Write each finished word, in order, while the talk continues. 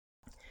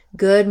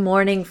Good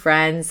morning,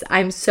 friends.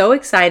 I'm so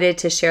excited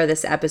to share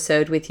this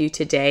episode with you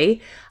today.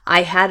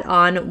 I had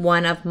on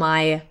one of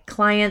my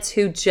clients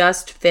who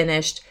just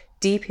finished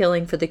Deep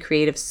Healing for the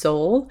Creative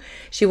Soul.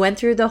 She went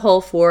through the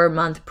whole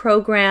 4-month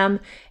program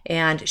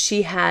and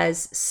she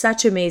has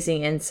such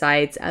amazing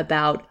insights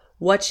about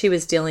what she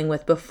was dealing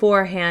with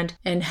beforehand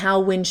and how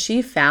when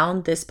she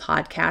found this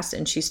podcast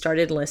and she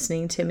started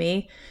listening to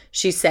me,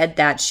 she said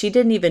that she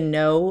didn't even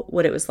know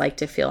what it was like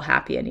to feel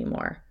happy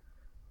anymore.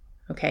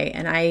 Okay.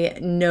 And I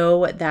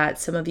know that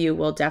some of you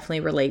will definitely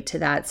relate to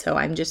that. So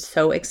I'm just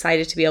so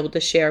excited to be able to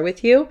share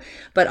with you.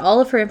 But all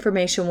of her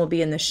information will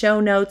be in the show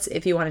notes.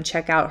 If you want to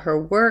check out her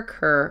work,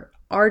 her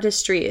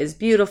artistry is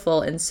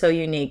beautiful and so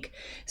unique.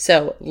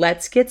 So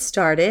let's get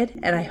started.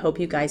 And I hope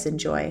you guys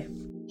enjoy.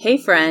 Hey,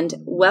 friend.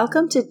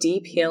 Welcome to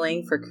Deep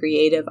Healing for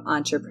Creative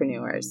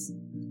Entrepreneurs.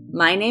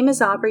 My name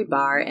is Aubrey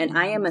Barr, and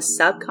I am a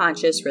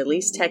subconscious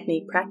release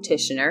technique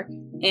practitioner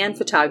and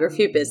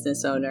photography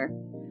business owner.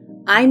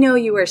 I know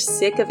you are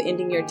sick of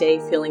ending your day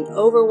feeling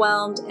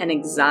overwhelmed and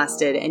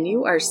exhausted, and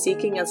you are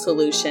seeking a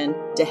solution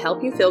to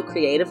help you feel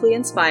creatively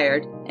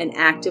inspired and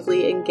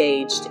actively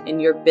engaged in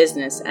your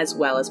business as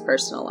well as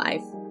personal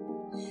life.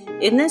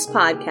 In this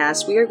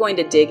podcast, we are going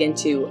to dig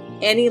into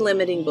any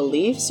limiting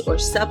beliefs or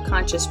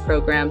subconscious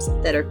programs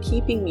that are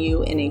keeping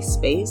you in a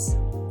space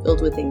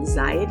filled with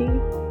anxiety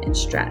and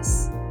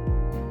stress.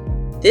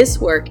 This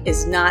work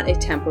is not a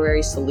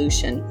temporary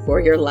solution for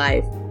your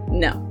life.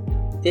 No.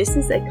 This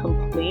is a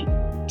complete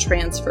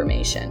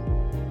transformation.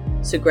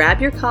 So grab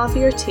your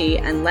coffee or tea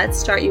and let's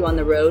start you on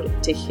the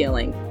road to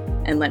healing.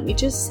 And let me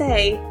just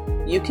say,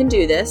 you can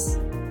do this,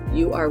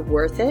 you are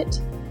worth it,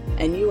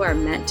 and you are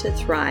meant to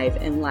thrive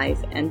in life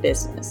and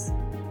business.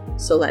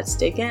 So let's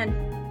dig in.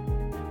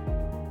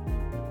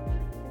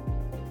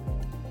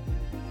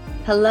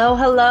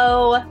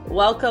 Hello.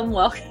 Welcome.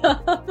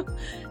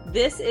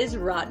 This is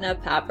Ratna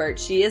Pappert.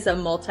 She is a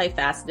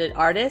multifaceted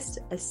artist,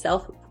 a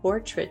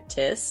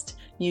self-portraitist,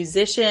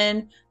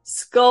 musician,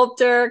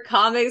 sculptor,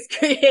 comics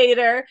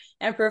creator,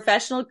 and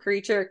professional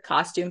creature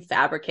costume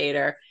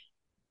fabricator.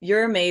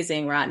 You're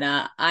amazing,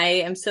 Ratna. I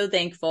am so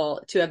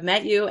thankful to have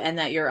met you and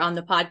that you're on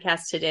the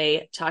podcast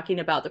today talking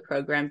about the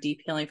program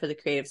Deep Healing for the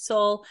Creative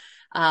Soul.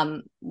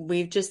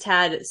 We've just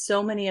had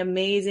so many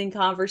amazing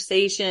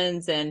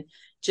conversations and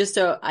just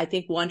I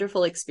think,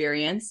 wonderful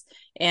experience.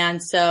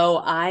 And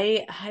so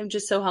I'm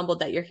just so humbled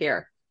that you're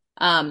here.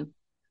 Why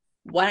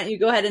don't you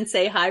go ahead and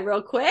say hi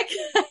real quick?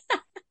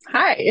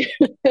 Hi.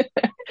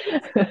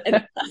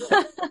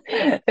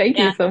 Thank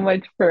you so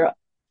much for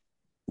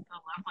the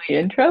lovely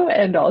intro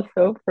and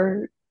also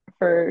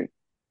for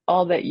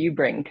all that you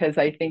bring, because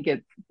I think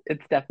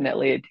it's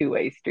definitely a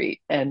two-way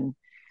street. And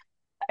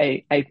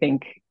I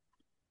think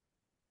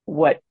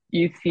what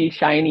you see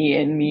shiny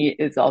in me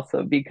is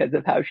also because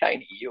of how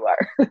shiny you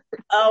are.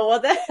 Oh,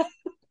 well,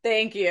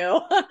 thank you.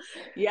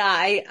 Yeah,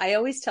 I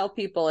always tell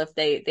people if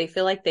they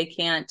feel like they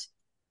can't,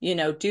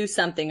 do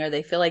something, or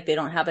they feel like they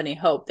don't have any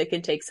hope, they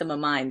can take some of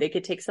mine. They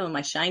could take some of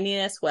my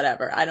shininess,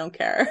 whatever. I don't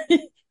care.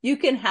 You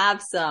can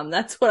have some.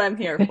 That's what I'm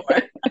here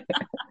for.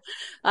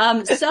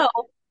 So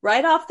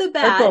right off the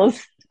bat,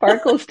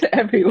 sparkles to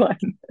everyone.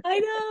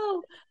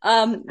 I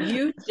know.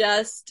 You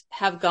just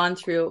have gone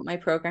through my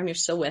program. You're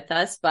still with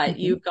us, but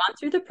you've gone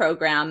through the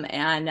program,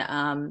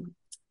 and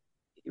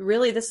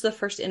really, this is the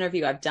first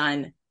interview I've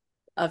done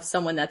of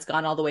someone that's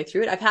gone all the way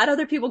through it. I've had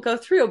other people go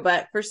through,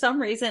 but for some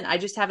reason, I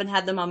just haven't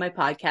had them on my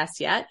podcast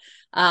yet.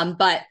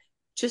 But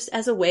just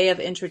as a way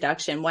of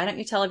introduction, why don't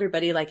you tell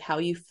everybody like how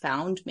you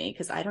found me?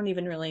 Because I don't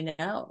even really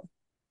know.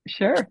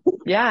 Sure.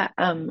 Yeah.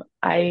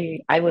 I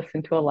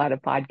listen to a lot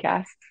of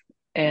podcasts,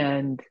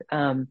 and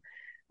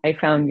I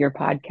found your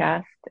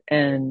podcast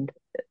and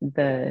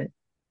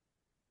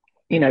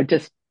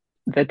just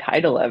the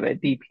title of it,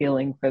 Deep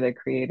Healing for the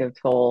Creative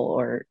Soul,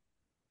 or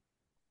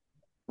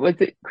was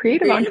it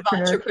Creative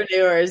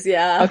Entrepreneurs?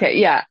 Yeah. Okay.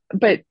 Yeah.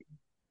 But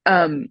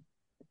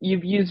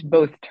you've used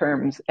both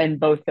terms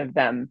and both of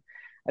them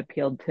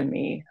appealed to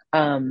me.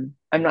 I'm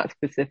not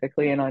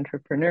specifically an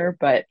entrepreneur,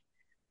 but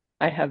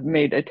I have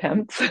made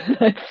attempts.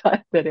 I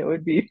thought that it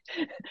would be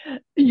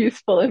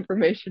useful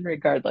information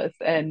regardless.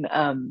 And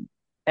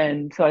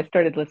so I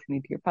started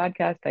listening to your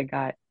podcast. I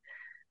got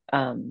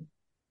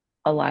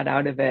a lot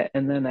out of it.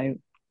 And then I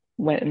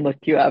went and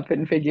looked you up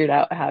and figured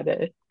out how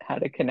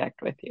to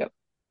connect with you.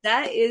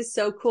 That is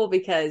so cool,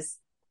 because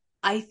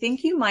I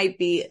think you might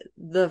be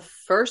the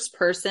first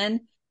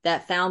person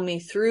that found me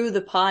through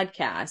the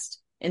podcast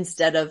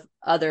instead of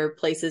other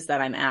places that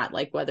I'm at,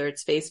 like whether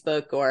it's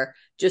Facebook or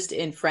just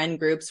in friend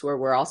groups where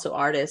we're also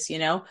artists.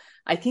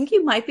 I think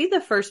you might be the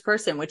first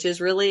person, which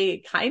is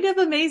really kind of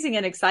amazing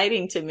and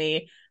exciting to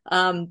me,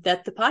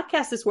 that the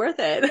podcast is worth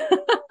it.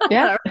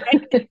 Yeah.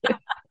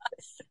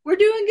 We're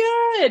doing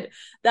good.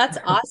 That's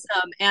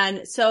awesome.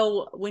 And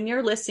so when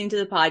you're listening to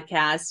the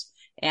podcast,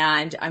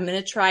 and I'm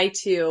going to try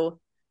to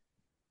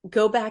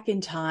go back in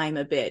time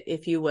a bit,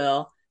 if you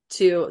will,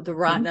 to the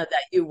Ratna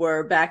that you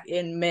were back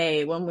in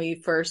May when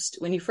you first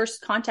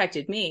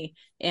contacted me,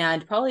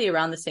 and probably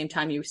around the same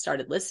time you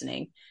started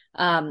listening.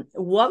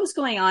 What was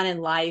going on in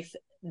life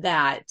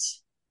that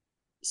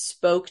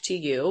spoke to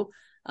you?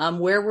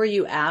 Where were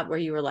you at where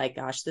you were like,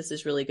 gosh, this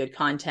is really good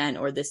content,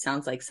 or this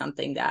sounds like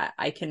something that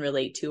I can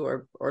relate to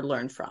or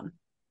learn from?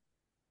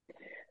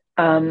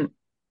 Um,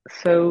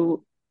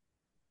 so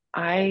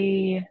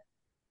I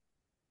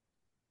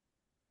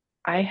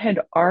I had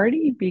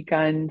already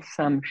begun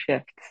some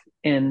shifts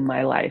in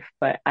my life,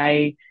 but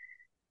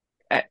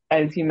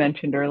as you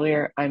mentioned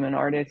earlier, I'm an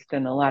artist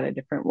in a lot of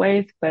different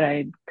ways, but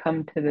I'd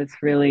come to this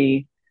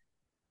really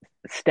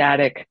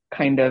static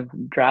kind of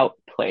drought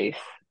place.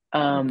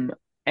 Um,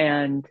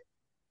 and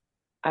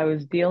I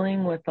was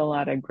dealing with a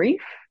lot of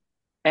grief,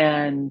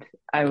 and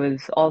I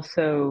was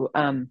also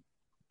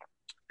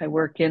I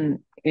work in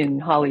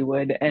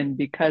Hollywood, and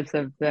because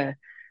of the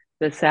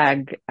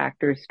SAG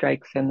actors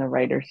strikes and the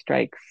writer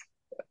strikes,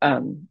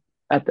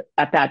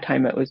 at that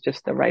time it was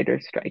just the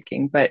writers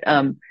striking, but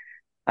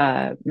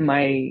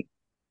my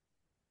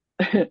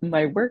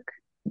my work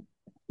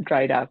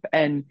dried up,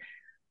 and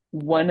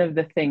one of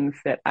the things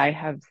that I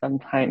have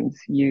sometimes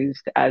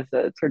used as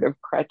a sort of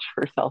crutch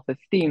for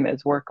self-esteem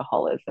is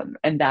workaholism,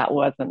 and that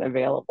wasn't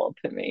available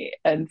to me.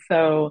 And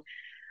so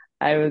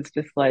I was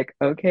just like,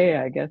 okay,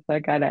 I guess I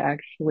gotta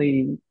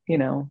actually,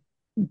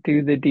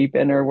 do the deep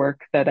inner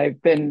work that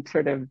I've been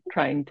sort of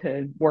trying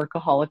to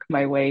workaholic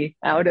my way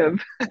out of.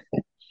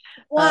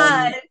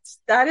 Um, What?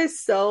 That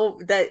is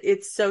that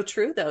it's so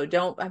true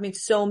though. I mean,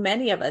 so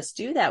many of us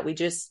do that.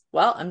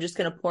 I'm just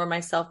going to pour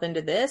myself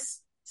into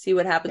this, see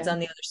what happens yeah, on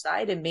the other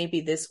side, and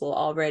maybe this will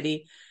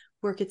already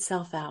work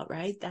itself out,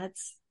 right?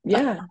 That's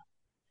yeah.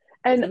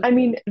 And some, I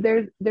mean,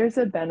 there's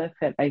a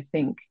benefit, I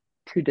think,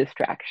 to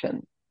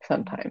distraction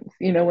sometimes.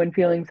 When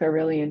feelings are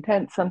really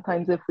intense,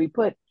 sometimes if we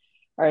put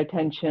our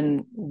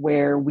attention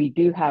where we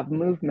do have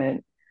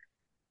movement,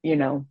 you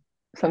know,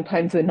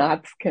 sometimes the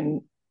knots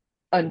can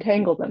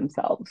untangle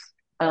themselves.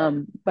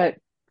 But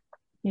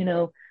you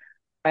know,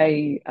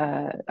 I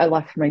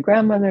lost my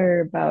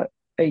grandmother about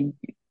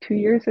 2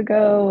 years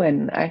ago,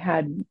 and I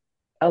had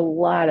a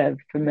lot of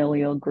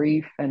familial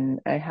grief, and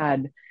I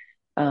had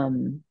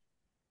um,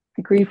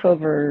 grief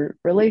over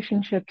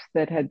relationships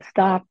that had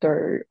stopped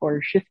or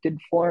shifted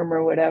form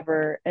or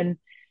whatever. And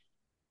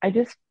I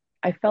just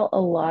I felt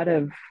a lot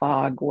of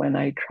fog when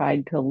I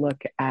tried to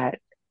look at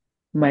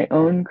my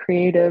own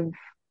creative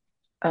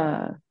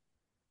uh,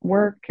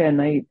 work,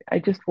 and I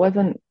just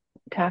wasn't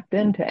tapped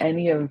into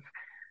any of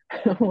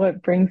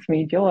what brings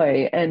me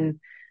joy. And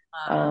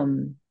wow.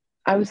 um,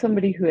 I was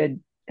somebody who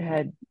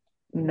had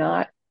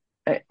not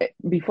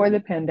before the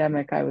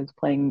pandemic. I was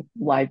playing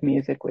live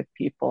music with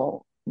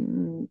people,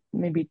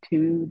 maybe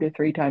 2 to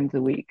 3 times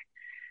a week.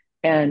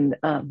 And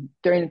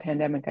during the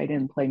pandemic, I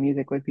didn't play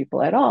music with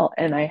people at all.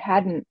 And I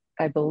hadn't,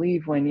 I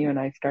believe, when you and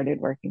I started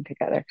working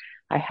together,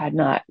 I had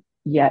not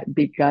yet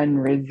begun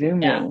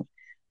Yeah. resuming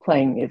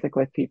playing music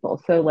with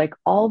people. So, like,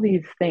 all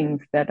these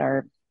things that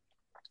are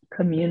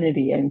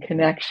community and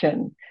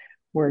connection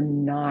were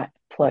not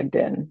plugged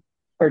in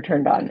or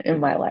turned on in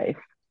my life.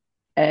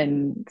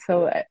 And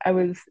so I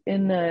was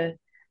in a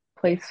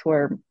place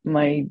where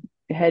my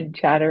head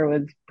chatter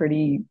was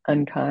pretty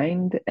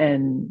unkind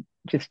and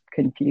just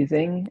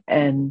confusing.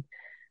 And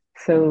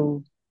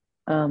so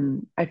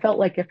I felt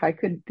like if I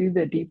could do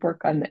the deep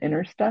work on the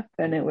inner stuff,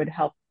 then it would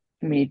help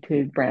me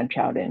to branch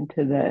out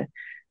into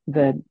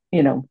the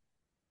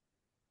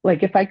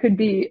like if I could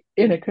be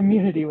in a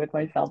community with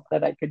myself,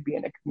 that I could be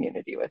in a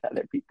community with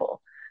other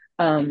people.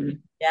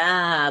 Um,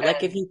 Yeah.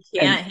 Like if and you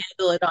and can't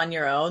handle it on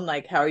your own,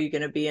 like how are you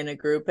going to be in a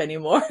group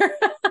anymore?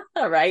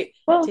 Right?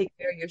 well, Take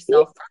care of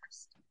yourself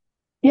first.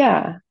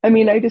 yeah. I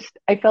mean,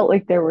 I felt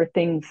like there were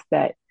things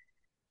that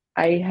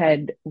I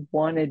had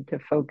wanted to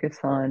focus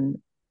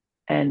on,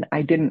 and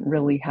I didn't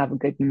really have a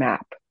good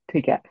map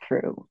to get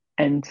through.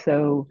 And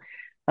so,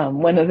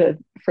 one of the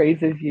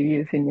phrases you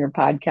use in your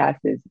podcast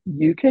is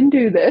 "You can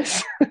do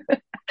this."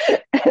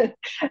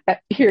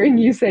 Hearing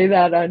you say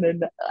that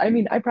I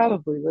mean, I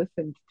probably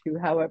listened to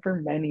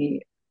however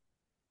many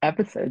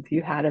episodes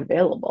you had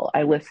available.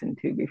 I listened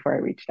to before I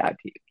reached out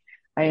to you.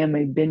 I am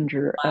a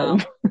binger Wow.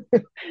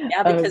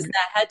 Yeah, of because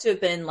that had to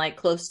have been like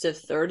close to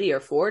 30 or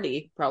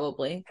 40,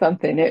 probably.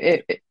 something.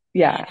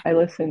 Yeah, I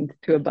listened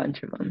to a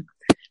bunch of them.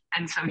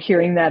 And so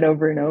hearing that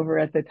over and over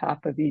at the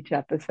top of each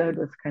episode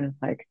was kind of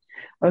like,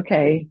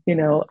 okay,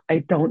 I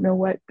don't know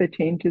what the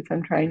changes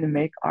I'm trying to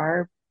make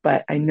are,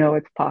 but I know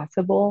it's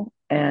possible.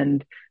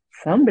 And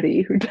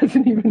somebody who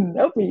doesn't even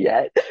know me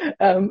yet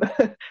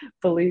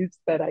believes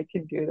that I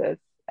can do this.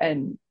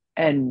 And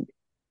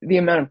the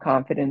amount of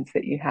confidence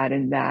that you had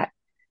in that,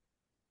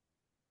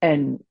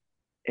 and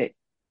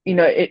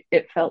it,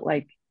 it felt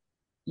like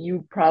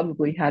you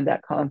probably had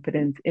that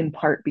confidence in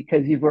part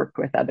because you've worked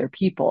with other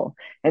people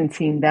and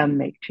seen them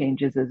make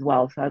changes as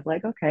well. So I was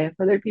like, okay, if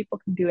other people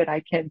can do it,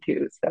 I can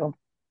too. So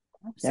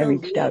I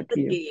reached out to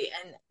you. Absolutely.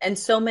 And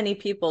so many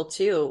people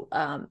too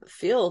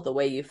feel the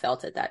way you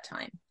felt at that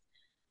time.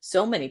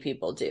 So many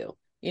people do.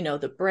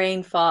 The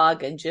brain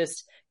fog and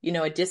just,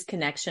 a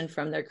disconnection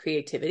from their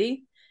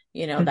creativity.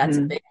 That's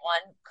a Mm-hmm. big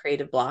one.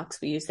 Creative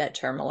blocks. We use that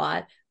term a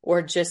lot.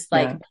 Or just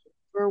like Yeah.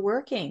 were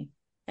working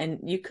and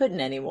you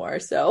couldn't anymore.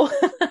 So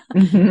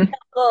Hmm.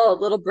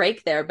 little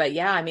break there. But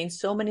yeah, I mean,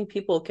 so many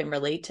people can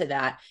relate to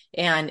that.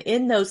 And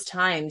in those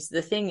times,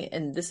 the thing,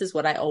 and this is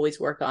what I always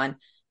work on,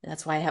 and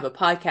that's why I have a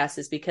podcast,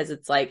 is because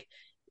it's like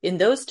in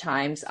those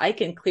times, I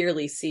can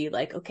clearly see,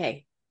 like,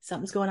 okay,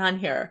 something's going on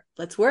here.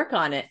 Let's work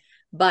on it.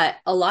 But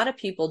a lot of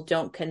people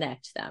don't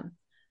connect them.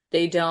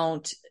 They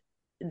don't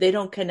they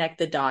don't connect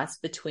the dots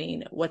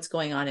between what's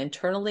going on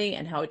internally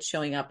and how it's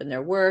showing up in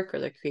their work or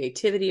their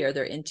creativity or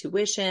their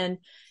intuition.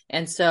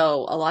 And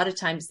so a lot of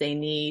times they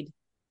need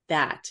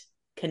that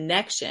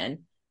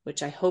connection,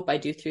 which I hope I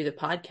do through the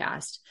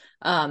podcast.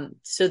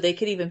 So they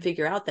could even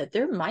figure out that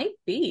there might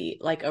be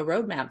like a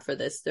roadmap for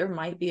this. There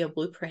might be a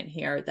blueprint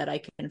here that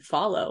I can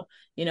follow.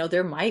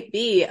 There might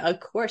be a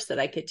course that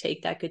I could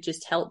take that could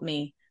just help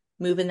me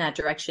move in that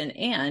direction.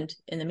 And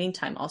in the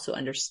meantime, also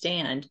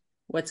understand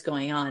what's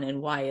going on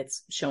and why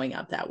it's showing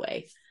up that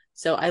way.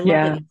 So I love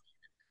that. Yeah.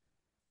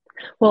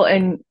 Well,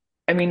 and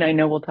I mean, I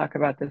know we'll talk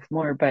about this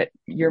more, but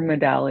your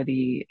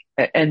modality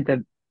and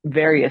the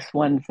various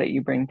ones that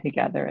you bring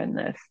together in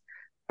this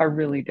are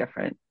really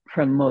different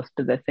from most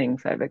of the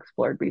things I've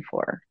explored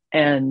before.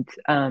 And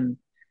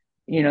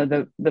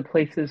the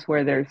places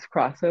where there's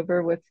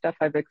crossover with stuff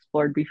I've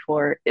explored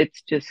before,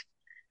 it's just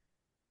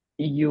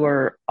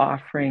you're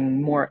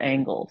offering more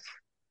angles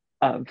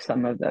of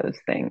some of those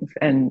things.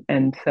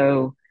 And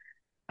so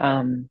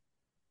um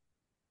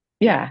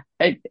yeah,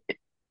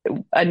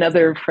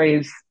 another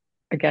phrase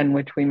again,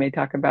 which we may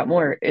talk about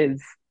more,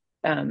 is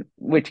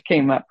which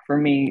came up for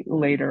me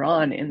later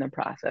on in the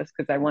process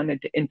because I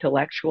wanted to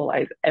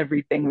intellectualize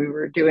everything we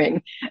were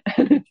doing,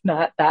 and it's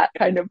not that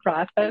kind of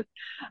process.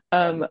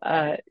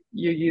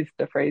 You used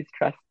the phrase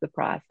 "trust the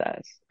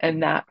process,"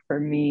 and that for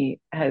me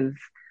has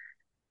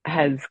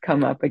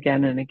come up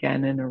again and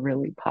again in a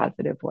really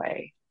positive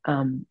way.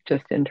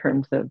 Just in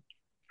terms of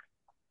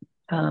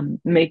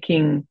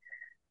making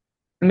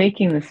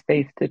the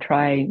space to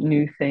try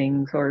new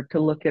things or to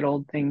look at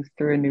old things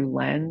through a new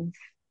lens,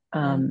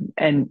 Mm-hmm.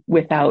 and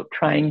without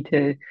trying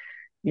to,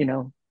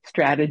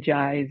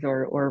 strategize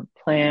or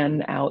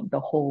plan out the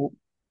whole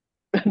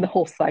the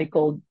whole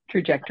cycle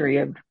trajectory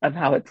of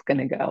how it's going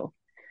to go.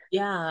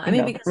 Yeah. I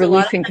mean, because a lot of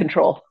Releasing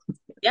control.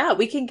 yeah,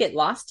 we can get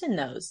lost in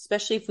those,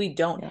 especially if we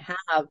don't Yeah,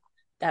 have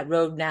that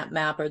roadmap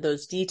map or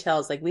those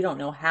details. Like we don't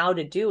know how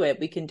to do it.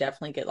 We can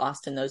definitely get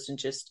lost in those and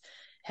just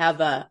have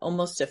a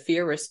almost a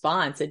fear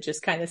response and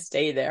just kind of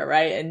stay there,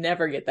 right? And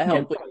never get the yeah,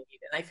 help we need.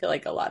 And I feel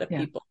like a lot of yeah.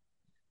 people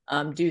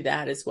do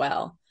that as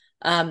well.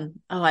 Oh,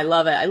 I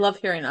love it. I love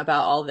hearing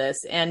about all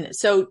this. And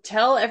so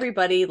tell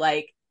everybody,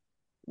 like,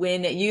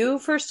 when you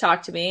first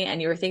talked to me and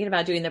you were thinking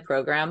about doing the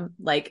program,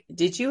 like,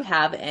 did you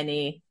have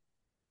any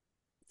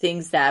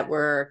things that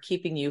were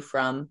keeping you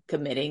from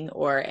committing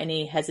or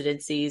any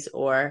hesitancies,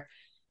 or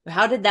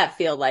how did that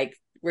feel? Like,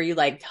 were you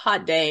like,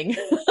 hot dang,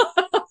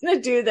 I'm going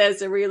to do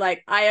this? Or were you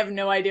like, I have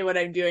no idea what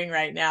I'm doing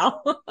right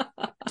now?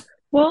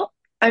 Well,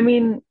 I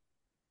mean,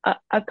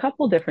 a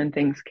couple different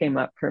things came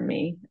up for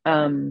me.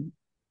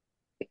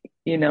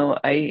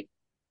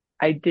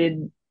 I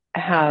did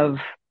have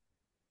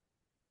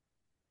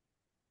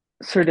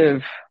sort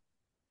of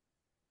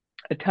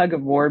a tug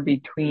of war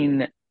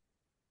between,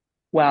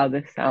 wow,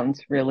 this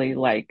sounds really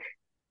like,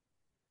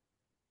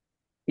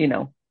 you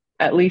know,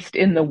 at least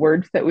in the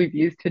words that we've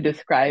used to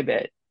describe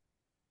it,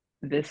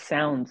 this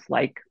sounds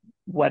like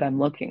what I'm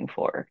looking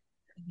for.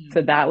 Mhm.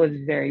 So that was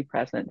very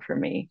present for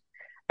me.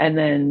 And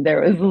then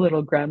there was a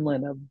little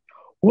gremlin of,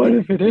 what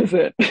if it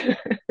isn't?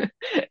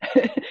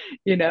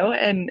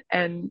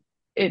 And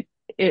it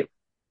it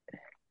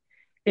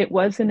it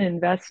was an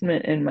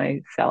investment in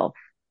myself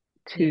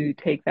Mm. to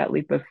take that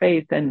leap of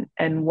faith.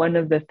 And one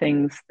of the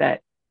things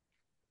that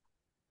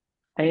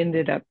I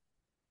ended up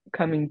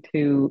coming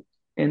to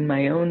in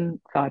my own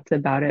thoughts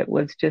about it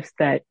was just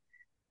that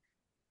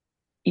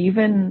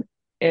even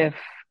if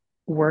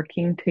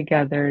working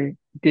together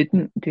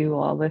didn't do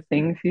all the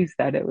things you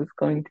said it was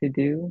going to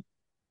do,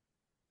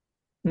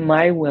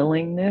 my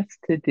willingness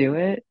to do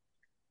it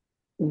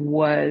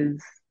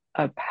was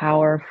a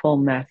powerful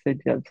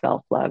message of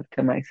self love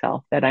to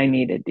myself that I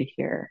needed to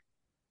hear.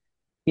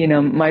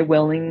 My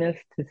willingness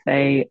to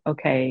say,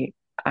 okay,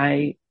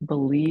 I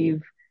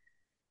believe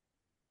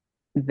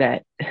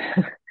that,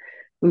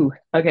 ooh,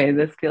 okay,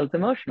 this feels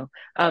emotional.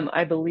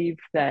 I believe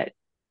that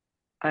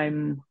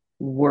I'm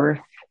worth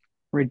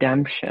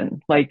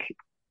redemption. Like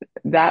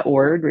that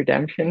word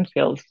redemption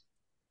feels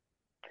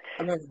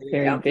I'm gonna write it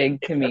very down for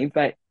big to me,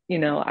 but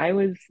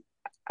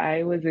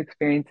I was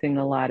experiencing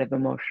a lot of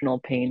emotional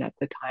pain at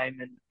the time,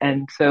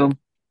 and so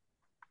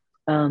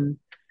um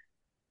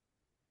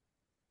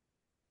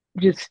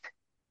just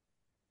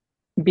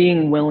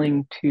being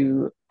willing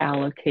to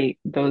allocate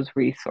those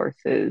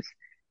resources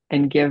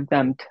and give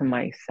them to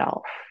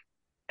myself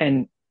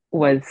and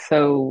was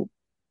so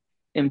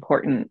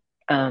important.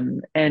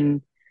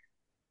 And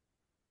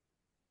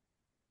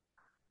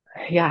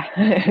yeah,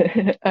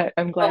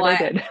 I'm Oh, glad I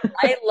did.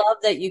 I love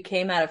that you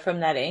came at it from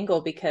that angle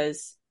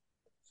because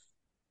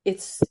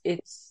it's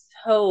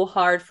so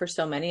hard for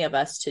so many of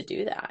us to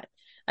do that.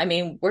 I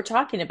mean, we're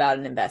talking about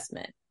an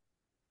investment,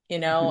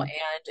 Mhm.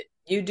 and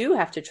you do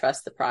have to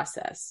trust the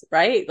process,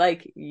 right?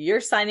 Like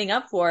you're signing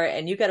up for it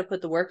and you got to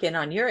put the work in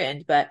on your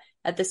end, but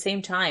at the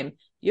same time,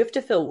 you have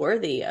to feel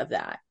worthy of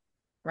that,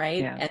 right?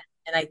 Yeah.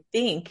 And I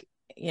think,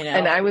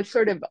 And I was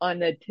sort of on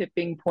the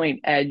tipping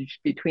point edge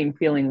between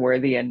feeling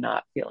worthy and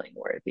not feeling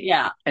worthy.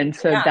 yeah, And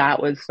so yeah,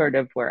 that was sort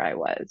of where I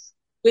was.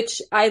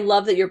 which I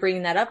love that you're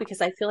bringing that up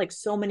because I feel like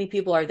so many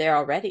people are there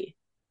already.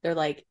 They're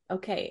like,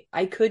 okay,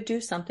 I could do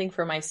something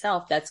for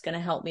myself that's going to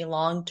help me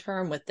long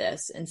term with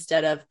this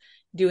instead of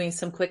doing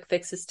some quick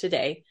fixes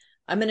today.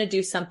 I'm going to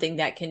do something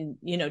that can,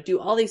 do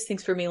all these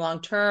things for me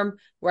long term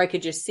where I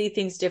could just see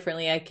things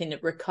differently. I can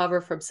recover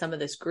from some of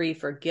this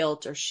grief or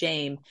guilt or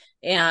shame.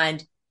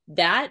 And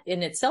that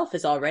in itself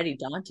is already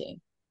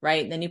daunting,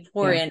 right? And then you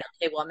pour Yeah. in,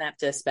 okay, well, I'm going to have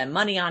to spend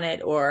money on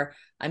it, or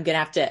I'm going to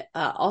have to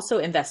also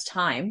invest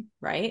time,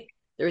 right?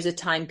 There's a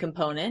time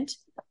component.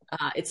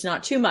 It's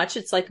not too much.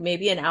 It's like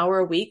maybe an hour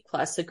a week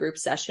plus a group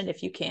session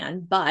if you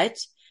can, but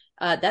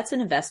that's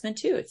an investment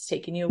too. It's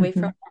taking you away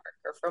from Mhm. work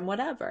or from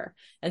whatever.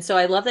 And so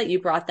I love that you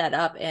brought that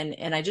up.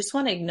 And I just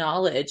want to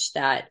acknowledge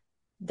that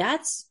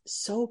that's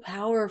so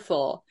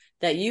powerful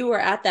that you were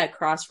at that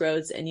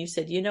crossroads and you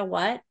said, you know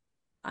what?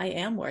 I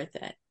am worth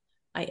it.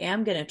 I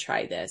am going to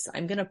try this.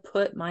 I'm going to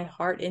put my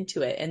heart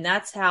into it. And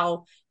that's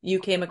how you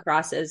came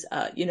across as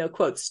a,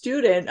 quote,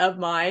 student of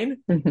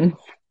mine, Mhm.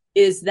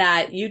 is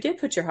that you did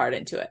put your heart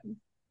into it.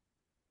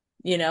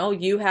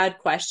 You had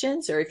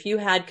questions, or if you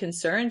had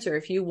concerns, or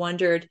if you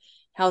wondered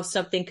how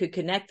something could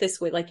connect this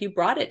way, like you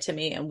brought it to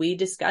me and we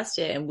discussed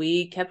it and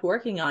we kept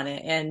working on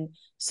it. And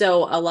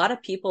so a lot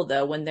of people,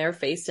 though, when they're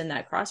faced in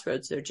that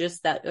crossroads, they're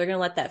going to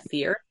let that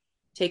fear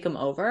take them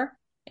over.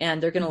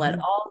 And they're going to let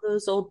Mhm. all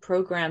those old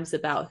programs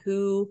about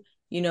who,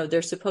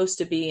 they're supposed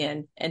to be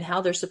and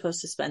how they're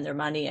supposed to spend their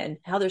money and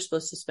how they're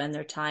supposed to spend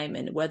their time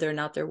and whether or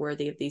not they're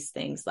worthy of these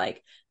things.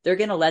 Like they're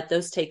going to let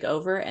those take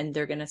over and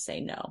they're going to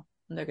say no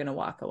and they're going to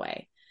walk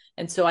away.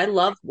 And so I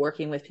love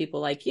working with people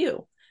like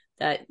you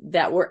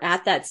that were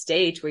at that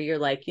stage where you're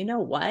like, you know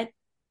what?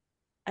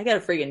 I got to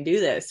freaking do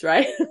this,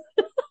 right?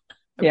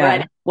 I'm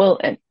ready. Yeah. Well,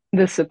 and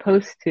the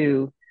supposed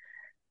to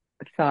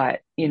thought,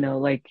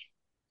 like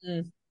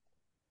Mm,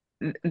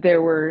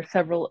 there were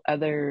several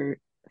other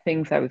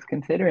things I was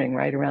considering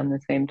right around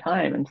the same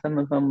time. And some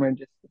of them were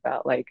just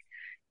about like,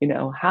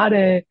 how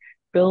to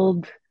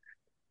build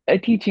a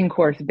teaching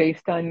course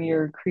based on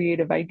your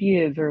creative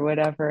ideas or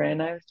whatever.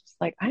 And I was just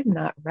like, I'm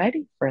not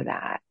ready for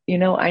that.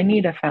 I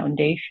need a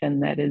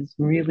foundation that is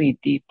really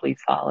deeply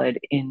solid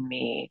in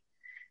me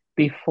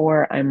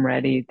before I'm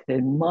ready to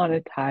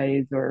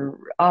monetize or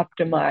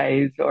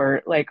optimize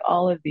or like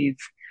all of these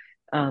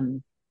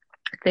um,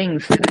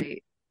 things that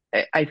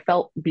I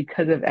felt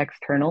because of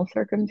external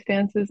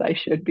circumstances I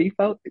should be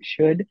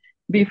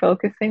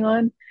focusing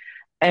on.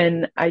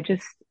 And I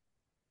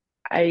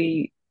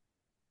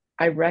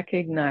I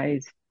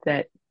recognized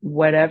that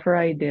whatever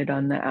I did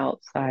on the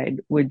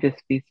outside would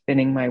just be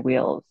spinning my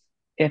wheels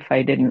if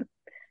I didn't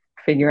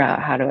figure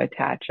out how to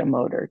attach a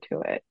motor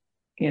to it,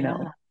 you yeah.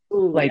 know, Oh,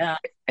 like, yeah.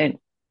 and,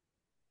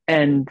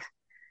 and,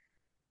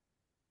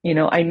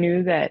 I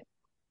knew that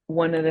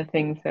one of the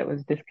things that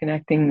was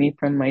disconnecting me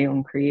from my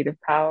own creative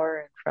power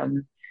and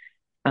from,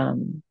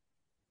 um,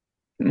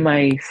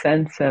 my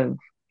sense of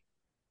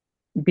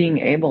being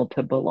able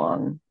to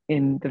belong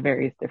in the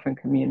various different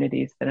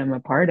communities that I'm a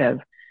part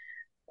of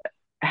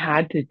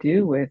had to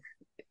do with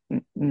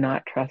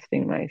not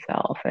trusting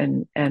myself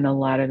and a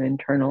lot of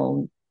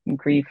internal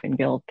grief and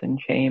guilt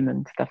and shame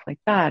and stuff like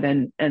that.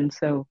 And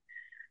so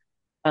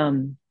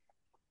um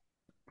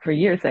for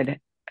years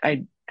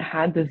I'd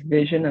had this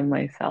vision of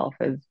myself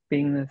as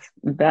being this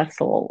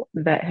vessel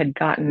that had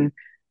gotten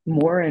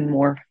more and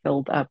more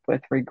filled up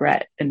with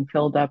regret and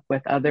filled up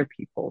with other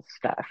people's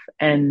stuff.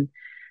 And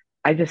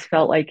I just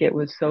felt like it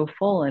was so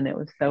full and it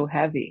was so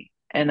heavy.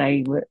 And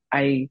I,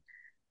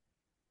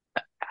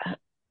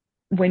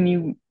 when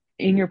you,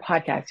 in your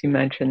podcast, you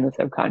mentioned the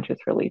subconscious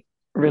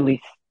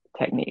release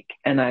technique.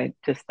 And I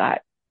just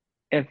thought,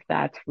 if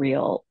that's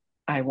real,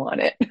 I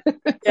want it.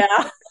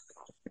 Yeah.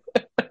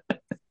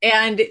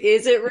 And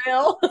is it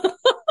real?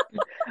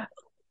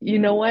 You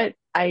know what?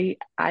 I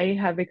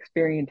have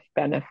experienced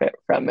benefit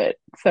from it.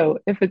 So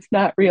if it's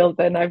not real,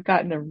 then I've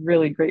gotten a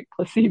really great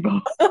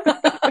placebo.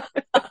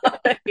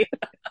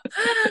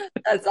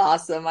 That's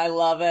awesome. I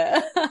love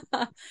it.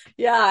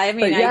 Yeah, I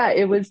mean, But I yeah,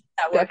 it was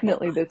that work a lot.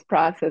 definitely this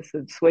process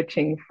of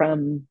switching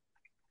from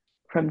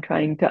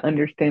trying to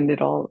understand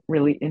it all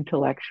really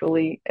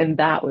intellectually. And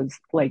that was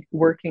like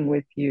working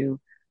with you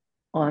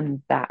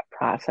on that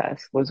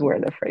process was where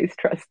the phrase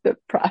trust the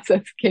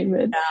process came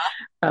in.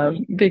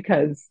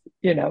 Because,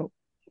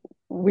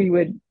 we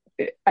would,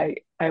 I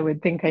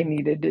would think I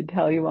needed to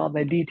tell you all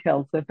the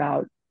details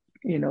about,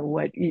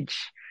 what each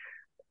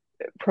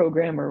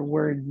program or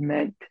word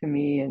meant to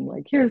me and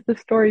like here's the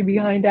story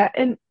behind that.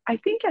 And I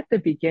think at the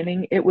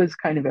beginning it was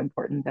kind of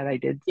important that I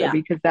did so Yeah.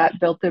 because that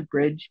built a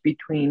bridge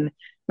between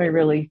my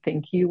really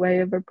thinky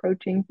way of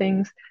approaching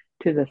things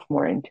to this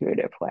more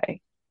intuitive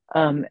way.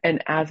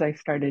 And as I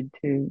started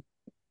to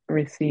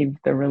received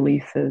the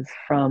releases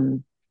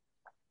from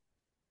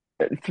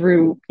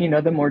through,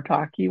 the more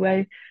talky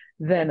way,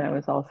 then I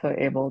was also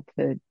able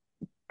to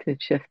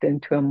shift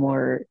into a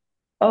more,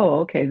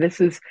 oh, okay,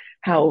 this is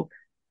how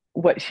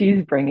what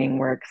she's bringing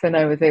works. And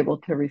I was able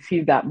to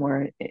receive that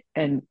more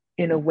and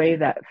in a way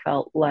that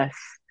felt less,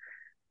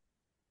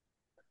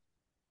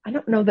 I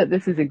don't know that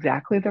this is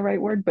exactly the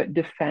right word, but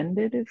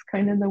defended is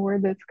kind of the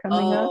word that's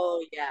coming up.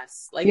 Oh,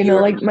 yes. Like you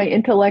were, Like my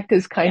intellect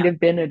has yeah. kind of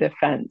been a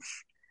defense.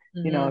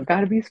 Hmm. I've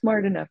got to be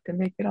smart enough to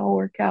make it all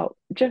work out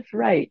just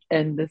right.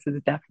 And this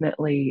is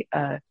definitely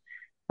a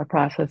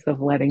process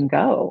of letting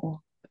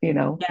go,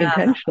 Yeah.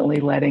 intentionally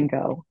letting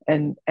go.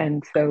 And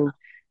so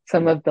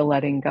some of the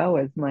letting go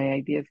is my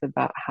ideas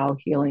about how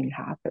healing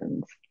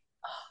happens.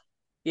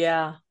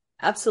 Yeah,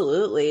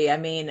 absolutely. I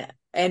mean,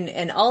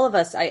 and all of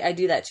us, I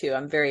do that too.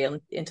 I'm very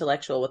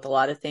intellectual with a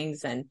lot of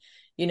things, and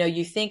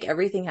you think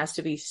everything has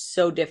to be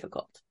so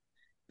difficult.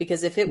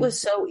 Because if it was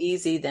so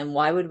easy, then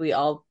why would we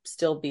all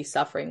still be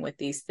suffering with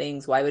these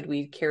things? Why would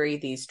we carry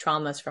these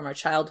traumas from our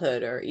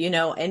childhood or,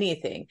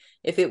 anything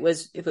if it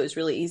was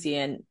really easy?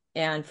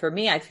 And for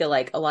me, I feel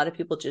like a lot of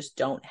people just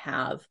don't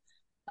have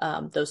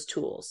those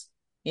tools.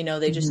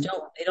 They just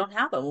Mm-hmm. they don't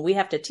have them. We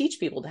have to teach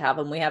people to have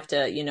them. We have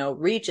to,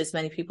 reach as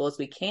many people as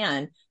we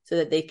can so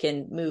that they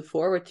can move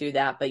forward through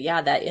that. But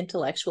yeah, that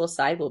intellectual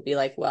side will be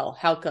like, well,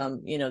 how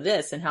come,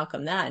 this and how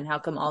come that and how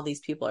come all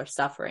these people are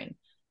suffering?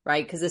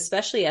 Right? Because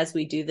especially as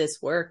we do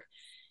this work,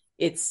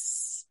 it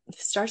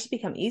starts to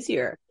become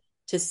easier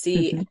to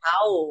see Mm-hmm.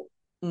 how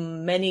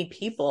many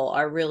people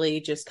are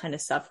really just kind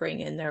of suffering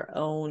in their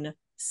own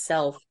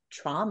self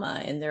trauma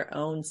and their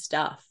own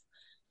stuff.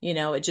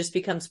 It just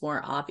becomes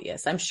more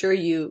obvious. I'm sure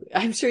you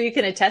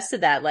can attest to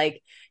that,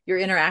 like your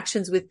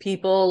interactions with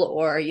people,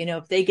 or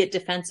if they get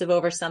defensive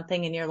over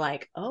something and you're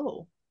like,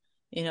 oh,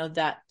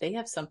 that they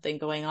have something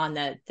going on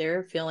that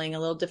they're feeling a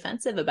little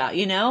defensive about,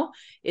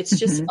 it's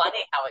just Mm-hmm.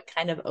 funny how it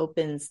kind of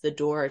opens the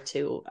door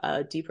to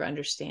a deeper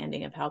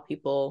understanding of how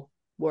people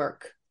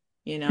work,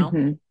 you know?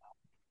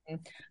 Mm-hmm.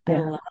 I Yeah.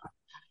 love,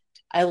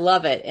 I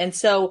love it. And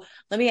so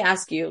let me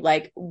ask you,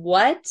 like,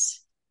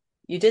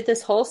 you did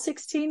this whole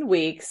 16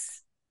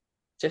 weeks,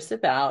 just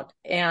about,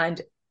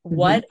 and Mm-hmm.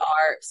 what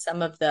are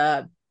some of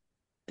the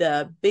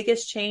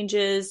biggest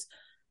changes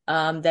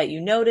that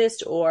you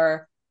noticed,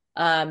 or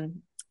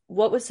um,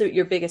 what was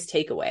your biggest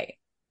takeaway,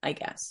 I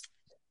guess?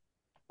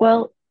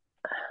 Well,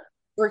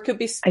 Or it could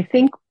be I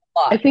think a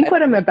I lot. think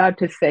what I'm about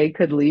to say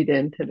could lead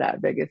into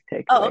that biggest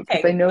Oh, takeaway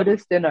because I okay.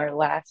 noticed in our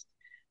last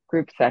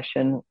group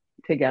session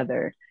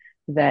together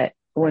that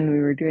when we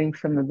were doing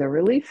some of the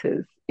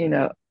releases,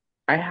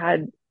 I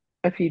had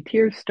a few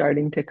tears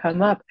starting to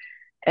come up.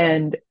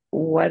 And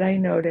what I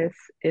notice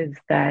is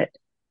that,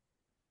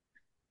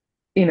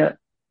 you know,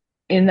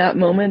 in that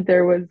moment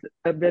there was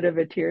a bit of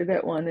a tear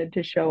that wanted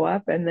to show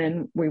up, and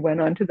then we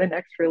went on to the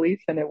next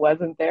release and it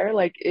wasn't there.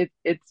 Like it's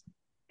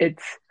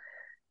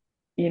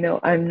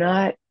I'm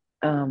not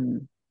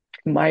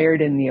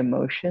mired in the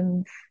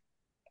emotions.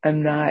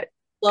 I'm not,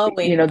 Flowing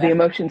the better.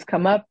 emotions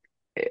come up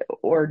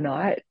or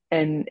not,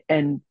 and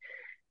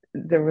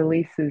the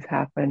releases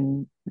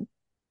happen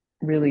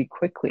really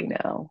quickly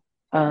now.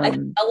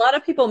 Um, A lot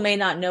of people may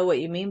not know what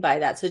you mean by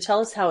that. So tell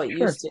us how it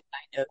sure, used to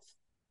kind of.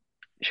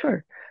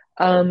 sure.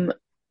 Um,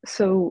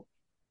 so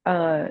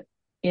uh,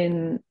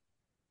 in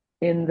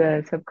in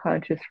the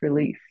subconscious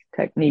release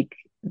technique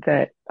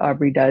that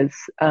Aubrey does,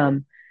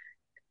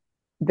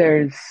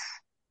 there's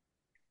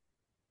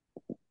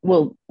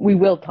we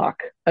will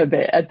talk a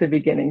bit at the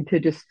beginning to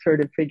just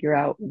sort of figure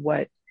out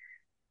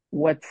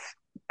what's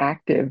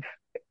active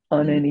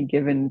on Mhm. any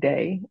given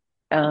day,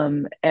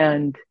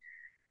 and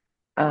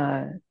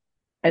uh,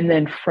 and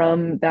then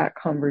from that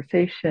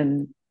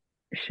conversation,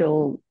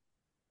 she'll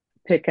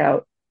pick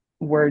out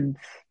words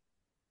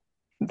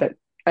that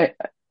I.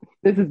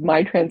 This is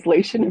my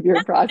translation of your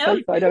No, process,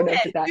 so I do don't know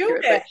if it. it's Do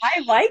accurate, but it. I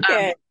like um,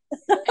 it.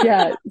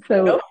 yeah. Go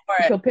So for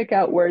it. she'll pick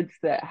out words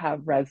that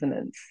have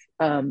resonance,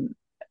 and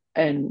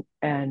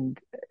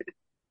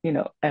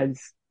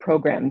as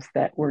programs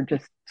that we're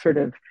just sort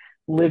of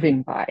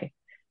living by,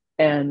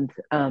 and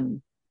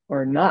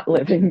or not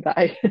living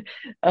by,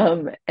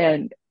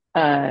 and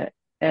uh,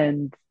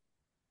 and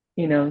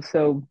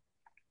so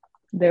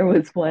there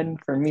was one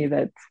for me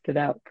that stood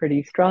out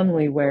pretty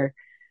strongly where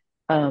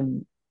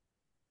um,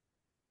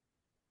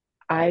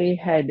 I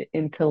had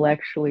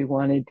intellectually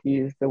wanted to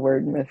use the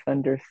word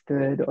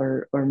misunderstood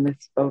or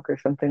misspoke or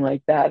something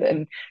like that,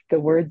 and the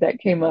word that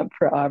came up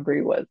for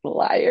Aubrey was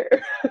liar.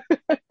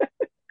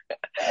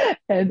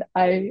 And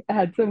I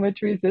had so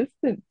much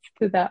resistance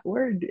to that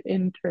word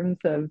in terms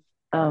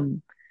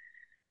um,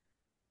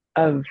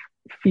 of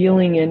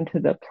feeling into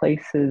the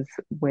places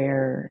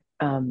where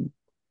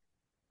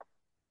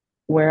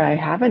I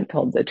haven't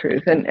told the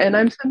truth. And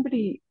I'm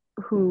somebody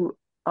who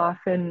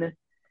often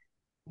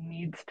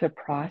needs to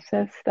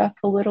process stuff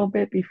a little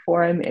bit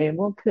before I'm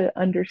able to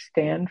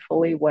understand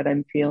fully what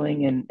I'm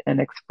feeling and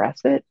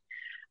express it.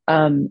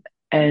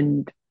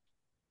 And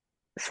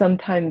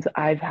sometimes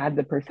I've had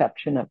the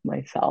perception of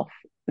myself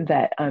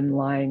that I'm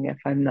lying if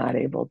I'm not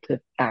able to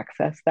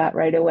access that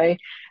right away.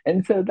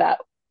 And so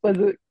was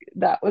a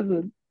that was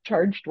a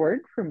charged word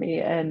for me.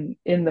 And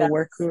in the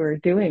work we That's, were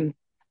doing,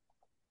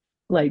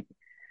 like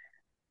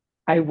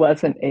I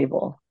wasn't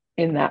able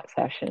in that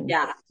session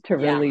yeah, to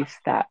yeah. release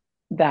that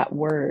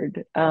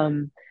word.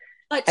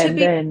 But to And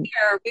be then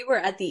fair, we were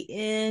at the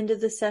end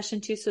of the session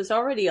too, so it's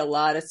already a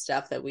lot of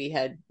stuff that we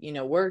had,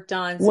 worked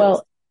on. So it was,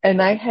 well,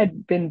 and I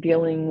had been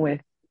dealing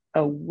with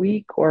a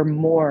week or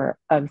more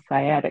of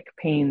sciatic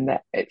pain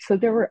so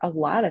there were a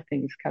lot of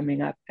things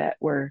coming up that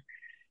were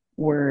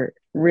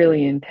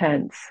really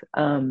intense.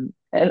 And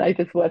I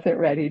just wasn't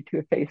ready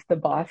to face the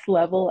boss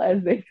level,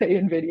 as they say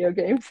in video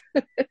games,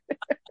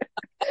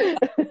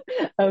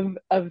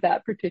 of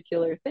that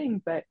particular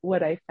thing. But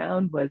what I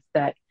found was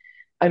that,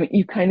 I mean,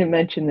 you kind of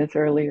mentioned this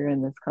earlier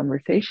in this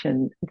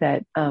conversation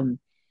that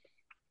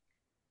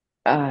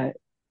uh,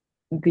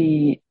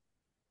 the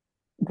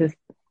this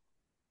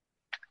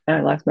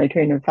I lost my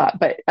train of thought,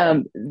 but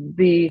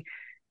the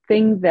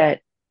thing that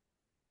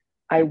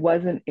I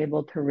wasn't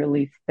able to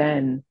release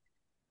then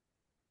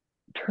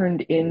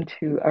turned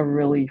into a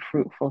really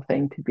fruitful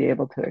thing to be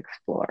able to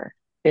explore.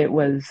 It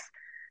was,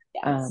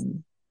 yes.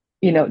 um,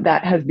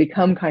 that has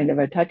become kind of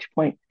a touch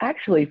point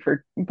actually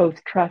for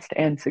both trust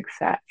and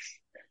success,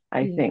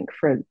 I Mm, think,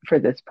 for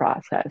this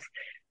process,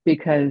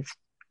 because,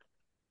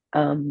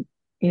 um,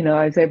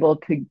 I was able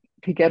to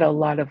get a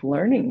lot of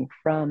learning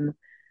from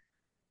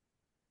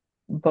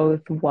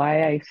both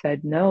why I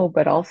said no,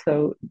 but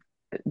also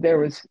there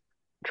was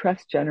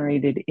trust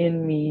generated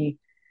in me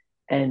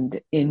and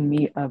in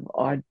me of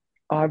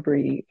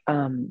Aubrey,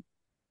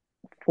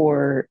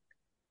 for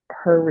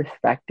her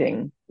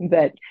respecting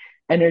that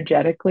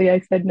energetically I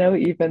said no,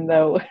 even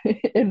though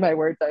in my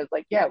words I was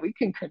like, yeah, we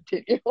can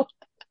continue.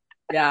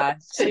 yeah,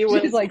 she She's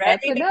was like,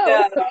 that's ready a to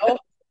no. go.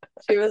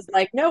 She was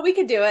like, "No, we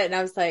can do it," and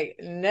I was like,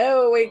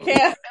 "No, we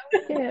can't."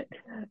 We can't.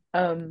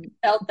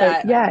 Felt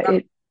But that yeah,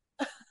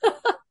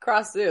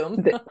 across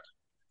Zoom. th-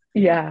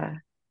 yeah,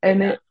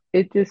 and Yeah.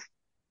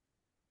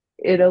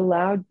 it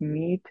allowed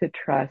me to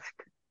trust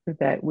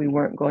that we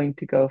weren't going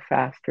to go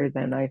faster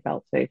than I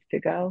felt safe to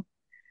go.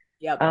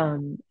 Yep.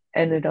 And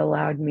it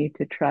allowed me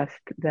to trust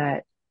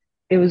that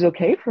it was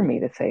okay for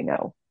me to say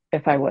no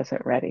if I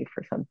wasn't ready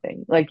for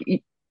something. Like,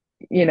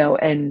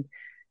 and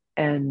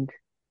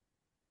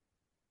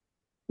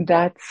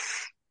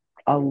that's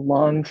a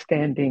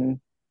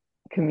long-standing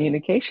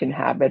communication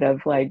habit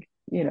of, like,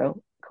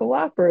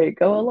 cooperate,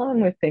 go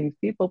along with things,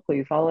 people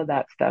please, all of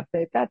that stuff.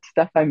 That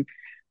stuff I've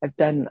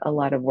done a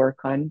lot of work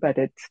on, but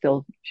it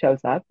still shows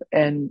up.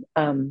 And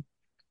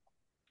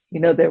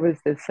there was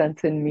this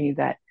sense in me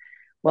that,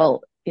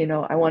 well,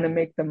 I want to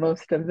make the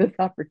most of this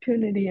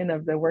opportunity and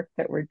of the work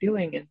that we're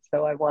doing. And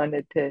so I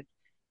wanted to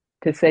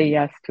say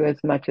yes to as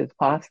much as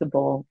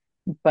possible.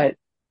 But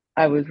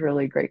I was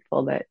really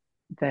grateful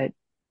that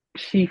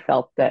she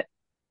felt that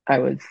I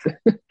was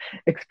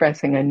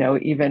expressing a no,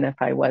 even if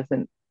I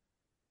wasn't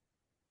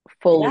Yeah,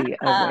 fully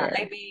I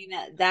aware. mean,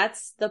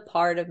 that's the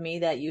part of me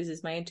that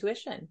uses my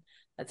intuition.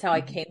 That's how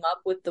I Mhm. came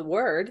up with the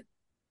word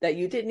that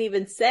you didn't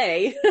even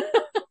say.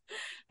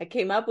 I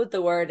came up with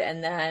the word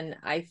and then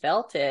I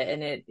felt it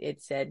and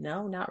it said,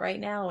 no, not right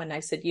now. And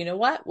I said, you know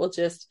what? We'll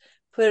just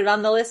put it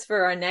on the list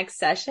for our next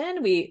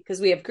session.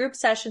 Because we have group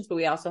sessions, but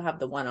we also have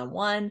the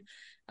one-on-one.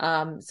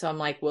 So I'm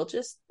like, we'll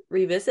just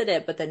revisit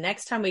it. But the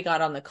next time we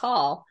got on the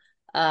call,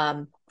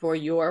 for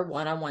your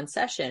one-on-one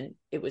session,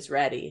 it was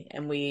ready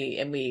and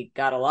we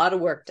got a lot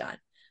of work done.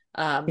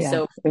 Yeah,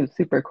 So it was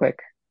super quick.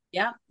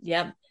 yeah,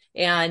 yeah.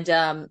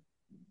 And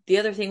the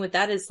other thing with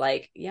that is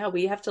like, yeah,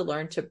 we have to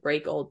learn to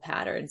break old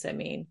patterns. I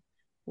mean,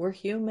 we're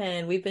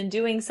human. We've been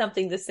doing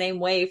something the same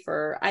way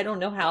for I don't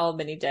know how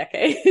many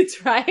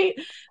decades, right?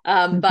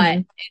 But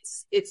Hmm.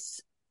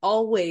 it's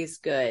always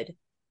good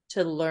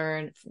to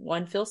learn,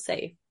 one, feel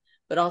safe,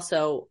 but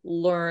also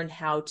learn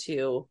how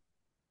to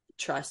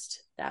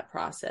trust that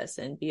process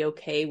and be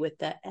okay with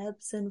the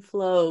ebbs and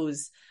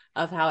flows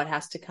of how it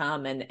has to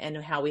come and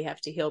how we have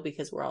to heal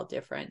because we're all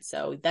different.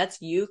 So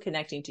that's you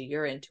connecting to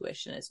your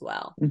intuition as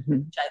well,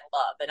 Hmm. which I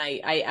love.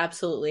 And I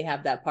absolutely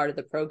have that part of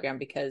the program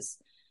because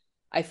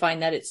I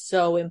find that it's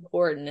so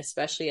important,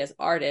 especially as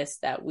artists,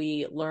 that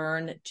we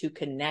learn to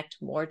connect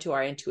more to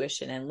our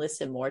intuition and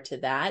listen more to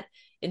that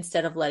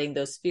instead of letting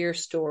those fear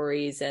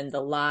stories and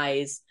the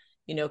lies,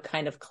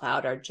 kind of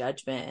cloud our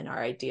judgment and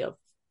our idea of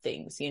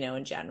things,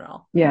 in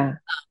general. Yeah.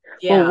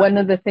 Well, Yeah. one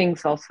of the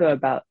things also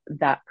about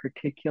that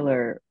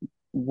particular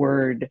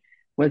word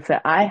was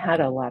that I had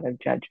a lot of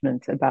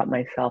judgments about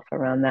myself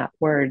around that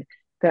word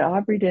that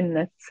Aubrey didn't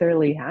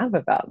necessarily have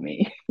about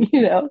me,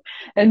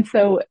 And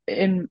so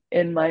in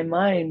my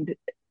mind,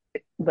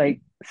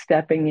 like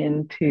stepping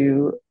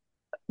into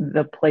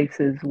the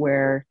places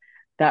where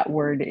that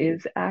word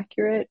is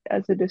accurate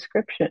as a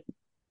description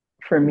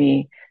for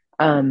me,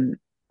 um,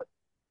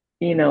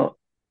 you know,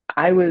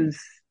 I was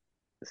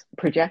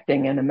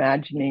projecting and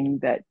imagining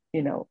that,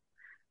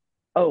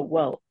 oh,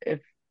 well, if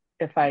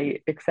I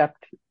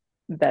accept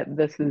that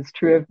this is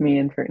true of me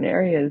in certain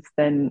areas,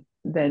 then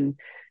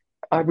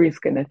Aubrey's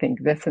going to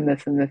think this and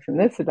this and this and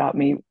this about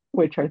me,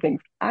 which are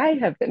things I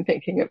have been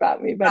thinking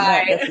about me, but not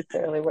Right.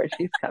 necessarily where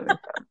she's coming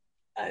from.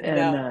 No.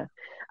 And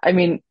I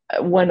mean,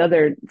 one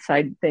other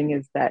side thing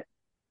is that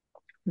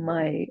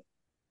my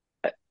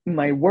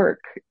my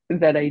work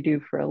that I do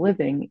for a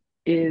living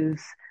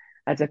is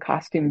as a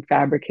costume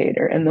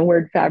fabricator. And the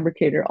word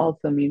fabricator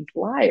also means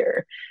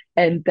liar.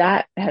 And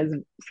that has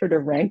sort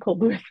of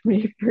rankled with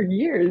me for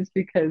years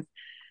because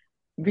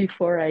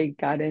before I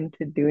got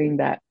into doing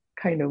that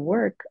kind of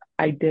work,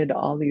 I did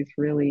all these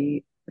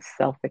really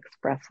self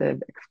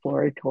expressive,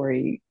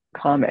 exploratory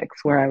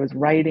comics where I was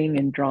writing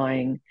and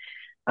drawing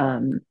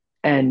um,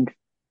 and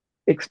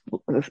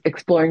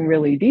exploring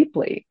really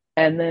deeply.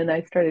 And then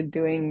I started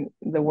doing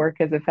the work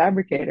as a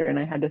fabricator, and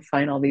I had to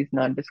sign all these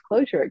non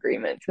disclosure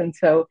agreements. And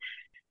so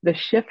the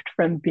shift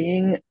from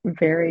being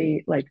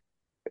very like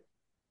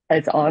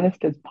as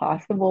honest as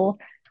possible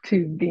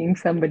to being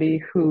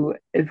somebody who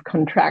is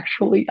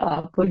contractually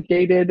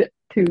obligated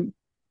to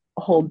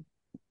hold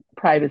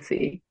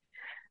privacy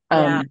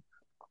Yeah.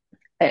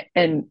 um,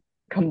 and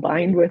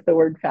combined with the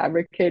word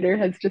fabricator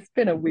has just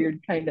been a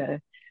weird kind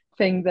of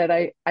thing that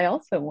I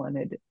also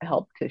wanted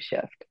help to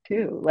shift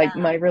too. Like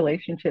my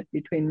relationship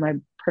between my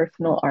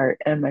personal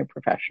art and my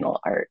professional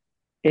art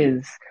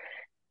is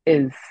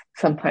is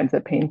sometimes a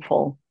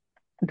painful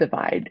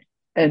divide.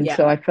 And Yeah.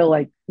 so I feel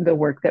like the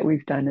work that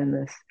we've done in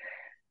this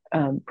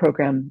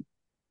program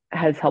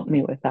has helped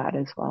me with that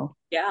as well.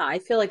 Yeah, I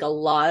feel like a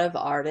lot of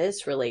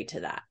artists relate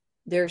to that.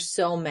 There's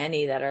so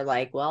many that are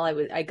like, well,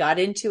 I got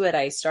into it.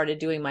 I started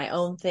doing my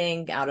own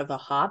thing out of a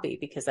hobby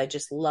because I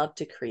just love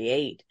to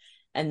create.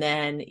 And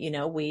then,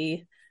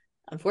 we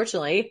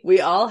unfortunately, we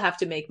all have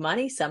to make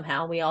money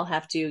somehow. We all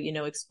have to,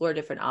 explore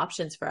different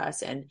options for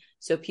us. And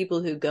so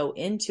people who go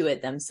into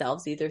it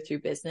themselves, either through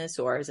business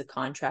or as a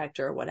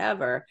contractor or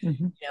whatever,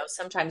 Mm-hmm.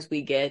 sometimes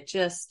we get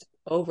just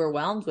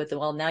overwhelmed with,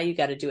 well, now you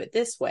got to do it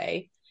this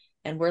way.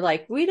 And we're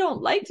like, we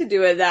don't like to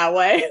do it that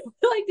way.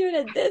 We like doing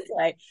it this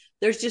way.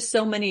 There's just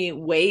so many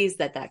ways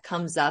that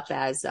comes up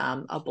as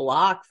a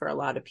block for a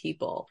lot of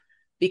people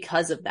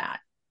because of that.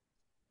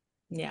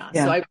 Yeah.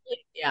 So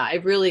Yeah. I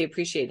really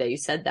appreciate that you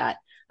said that.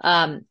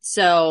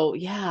 So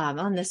yeah,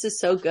 man, this is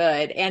so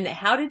good. And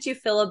how did you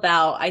feel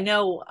about, I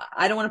know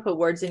I don't want to put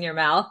words in your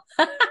mouth,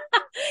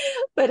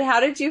 but how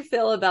did you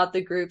feel about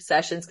the group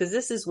sessions? Because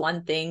this is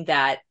one thing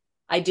that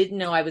I didn't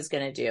know I was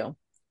going to do.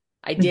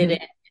 I did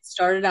Mm-hmm. it. It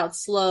started out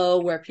slow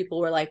where people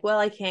were like, well,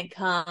 I can't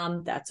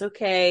come. That's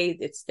okay.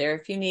 It's there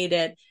if you need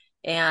it.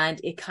 And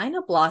it kind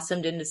of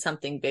blossomed into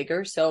something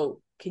bigger.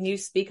 So can you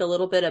speak a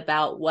little bit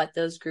about what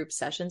those group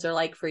sessions are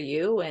like for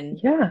you? And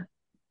Yeah,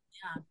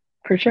 yeah,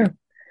 for sure.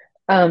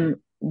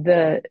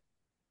 The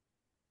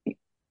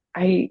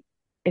I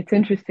it's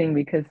interesting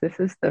because this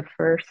is the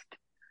first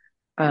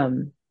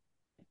um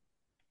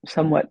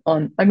somewhat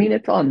on I mean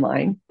it's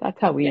online. That's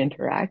how we yeah,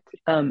 interact.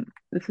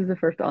 This is the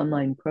first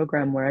online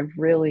program where I've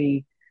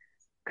really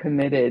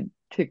committed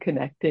to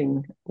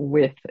connecting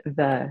with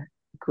the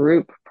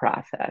group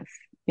process.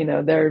 You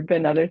know, there have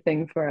been other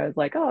things where I was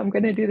like, oh, I'm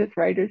going to do this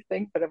writer's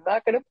thing, but I'm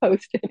not going to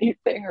post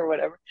anything or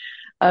whatever.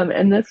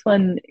 And this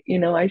one, you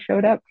know, I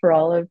showed up for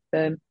all of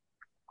the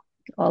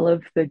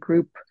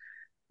group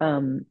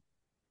um,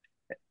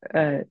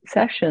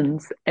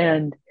 sessions,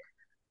 and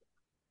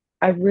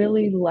I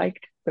really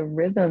liked the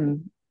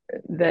rhythm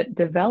that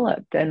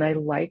developed, and I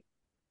liked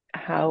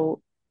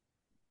how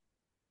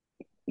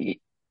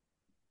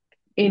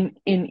in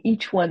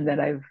each one that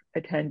I've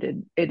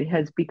attended, it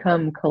has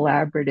become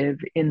collaborative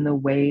in the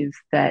ways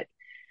that,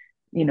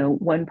 you know,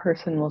 one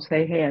person will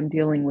say, hey, I'm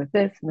dealing with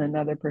this, and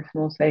another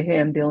person will say, hey,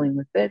 I'm dealing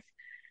with this,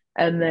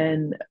 and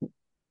then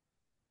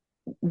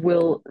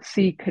we'll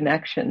see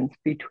connections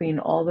between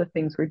all the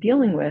things we're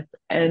dealing with.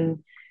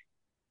 And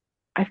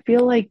I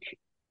feel like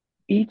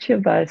each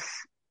of us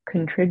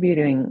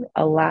contributing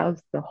allows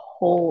the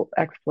whole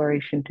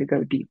exploration to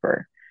go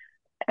deeper.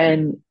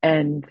 And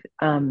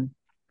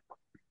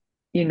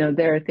you know,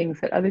 there are things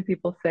that other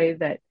people say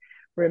that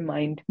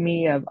remind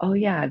me of, oh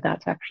yeah,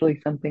 that's actually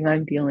something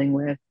I'm dealing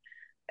with.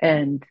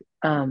 And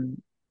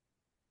um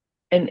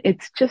and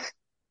it's just,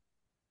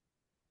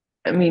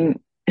 I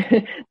mean,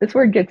 this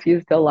word gets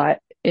used a lot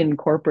in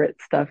corporate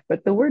stuff,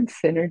 but the word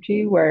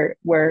synergy, where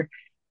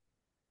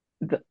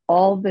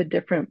all the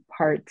different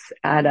parts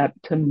add up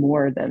to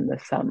more than the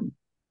sum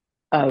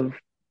of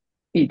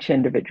each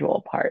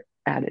individual part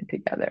added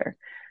together.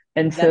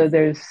 And so that's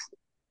there's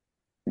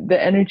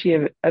the energy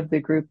of the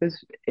group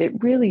is,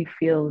 it really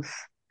feels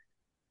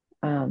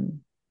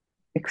um,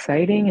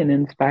 exciting and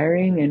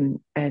inspiring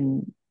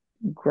and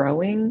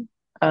growing.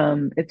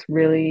 It's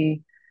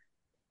really,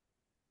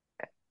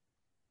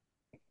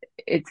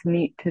 it's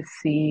neat to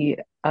see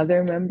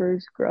other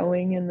members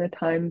growing in the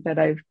time that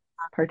I've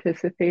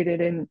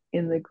participated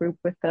in the group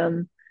with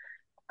them.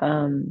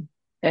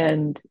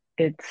 And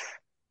it's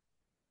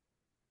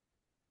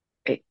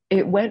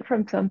it went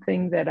from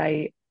something that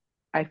I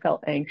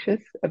felt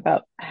anxious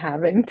about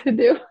having to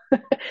do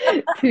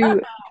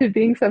to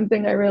being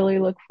something I really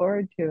look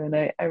forward to, and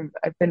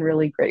I've been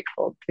really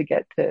grateful to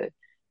get to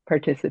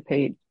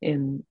participate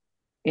in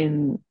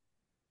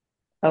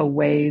a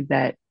way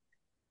that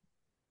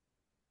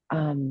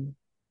um,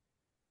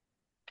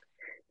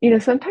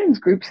 sometimes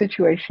group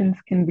situations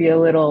can be a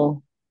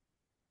little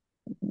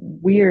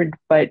weird,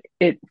 but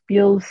it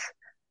feels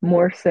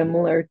more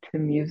similar to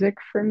music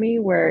for me,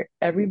 where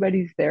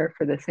everybody's there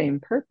for the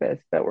same purpose,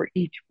 but we're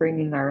each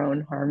bringing our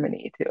own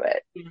harmony to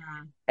it. Yeah.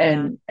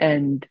 Yeah.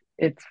 And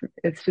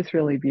it's just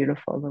really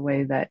beautiful the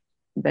way that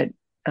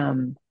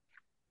um,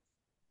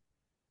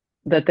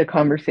 that the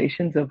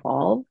conversations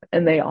evolve,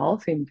 and they all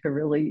seem to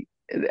really.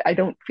 I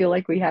don't feel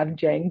like we have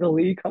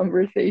jangly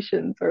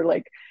conversations or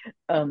like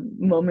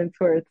moments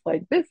where it's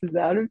like this is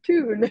out of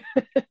tune.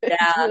 It's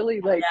Yeah.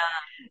 really like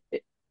Yeah.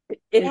 it, It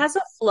it's has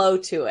a flow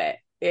to it.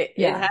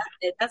 yeah.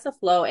 It has a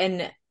flow,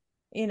 and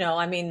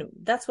I mean,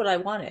 that's what I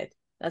wanted.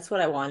 That's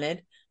what I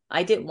wanted.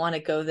 I didn't want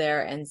to go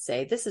there and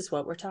say, this is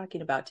what we're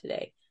talking about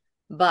today.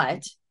 Mhm.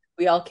 But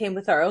we all came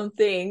with our own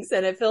things,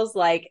 and it feels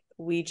like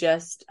we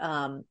just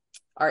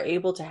are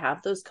able to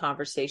have those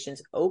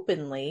conversations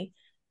openly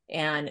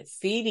and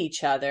feed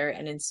each other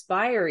and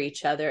inspire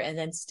each other. And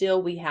then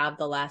still we have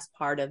the last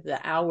part of the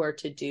hour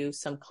to do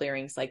some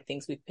clearings, like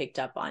things we've picked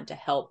up on to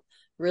help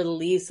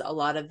release a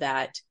lot of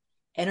that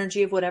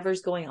energy of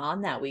whatever's going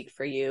on that week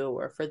for you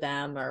or for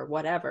them or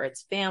whatever.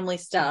 It's family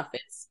stuff,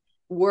 it's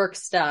work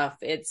stuff,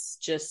 it's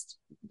just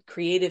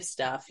creative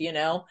stuff,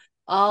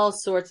 all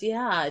sorts.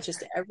 Yeah,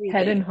 just Head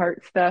everything. and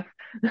heart stuff.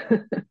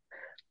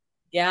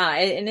 Yeah,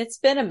 and it's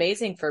been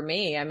amazing for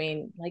me. I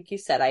mean, like you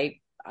said,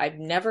 I've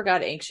never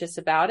got anxious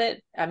about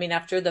it. I mean,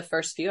 after the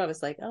first few, I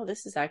was like, oh,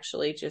 this is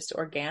actually just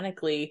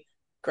organically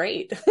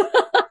great.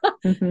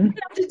 Hmm.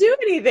 Have to do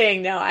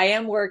anything. No, I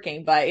am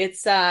working, but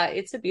it's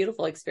a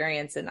beautiful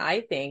experience. And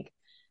I think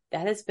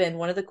that has been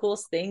one of the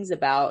coolest things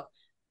about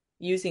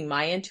using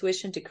my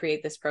intuition to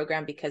create this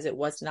program, because it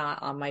was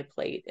not on my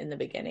plate in the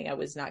beginning. I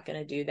was not going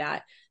to do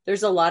that.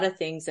 There's a lot of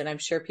things, and I'm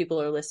sure people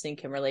who are listening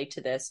can relate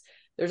to this.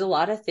 There's a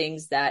lot of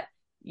things that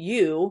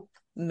you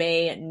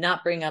may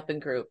not bring up in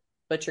group,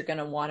 but you're going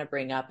to want to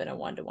bring up in a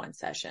one-to-one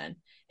session.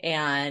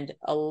 And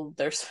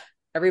there's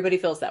everybody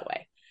feels that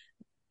way.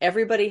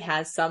 Everybody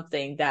has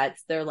something that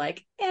they're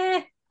like,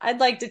 I'd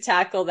like to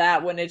tackle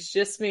that when it's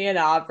just me and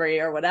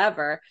Aubrey or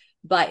whatever.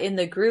 But in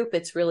the group,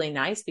 it's really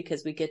nice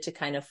because we get to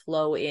kind of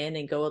flow in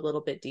and go a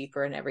little bit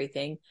deeper and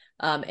everything.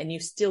 And you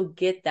still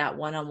get that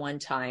one-on-one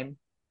time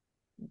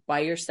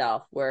by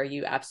yourself where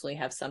you absolutely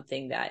have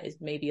something that is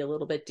maybe a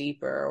little bit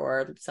deeper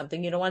or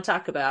something you don't want to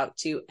talk about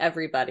to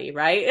everybody,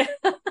 right?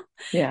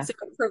 Yeah. So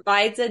it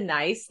provides a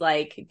nice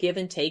like give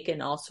and take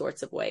in all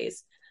sorts of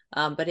ways.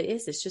 But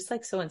it's just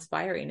like so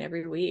inspiring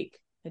every week.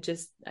 I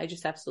just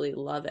absolutely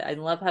love it. I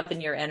love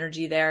having your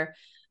energy there.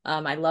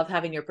 I love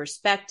having your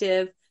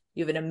perspective.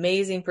 You have an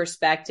amazing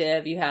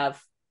perspective. You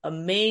have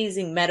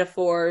amazing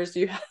metaphors.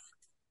 You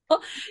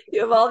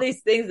have all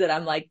these things that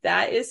I'm like,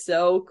 that is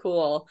so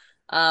cool.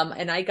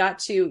 And I got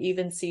to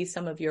even see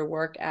some of your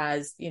work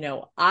as,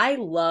 I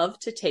love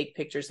to take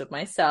pictures of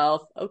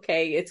myself.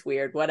 Okay, it's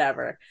weird,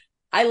 whatever.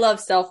 I love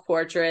self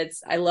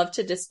portraits. I love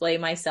to display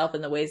myself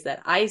in the ways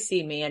that I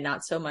see me and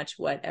not so much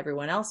what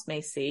everyone else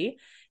may see.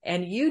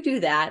 And you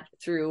do that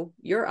through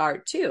your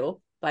art too,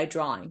 by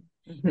drawing.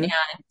 Hmm. And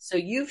so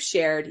you've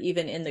shared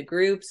even in the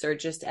groups or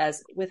just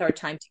as with our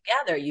time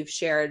together, you've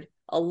shared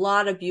a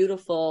lot of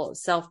beautiful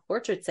self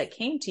portraits that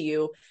came to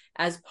you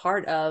as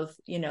part of,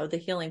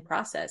 the healing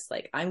process.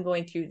 Like I'm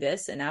going through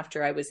this. And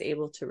after I was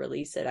able to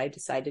release it, I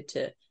decided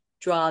to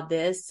draw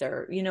this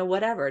or,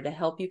 whatever to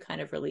help you kind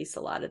of release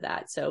a lot of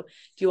that. So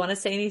do you want to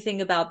say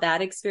anything about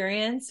that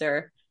experience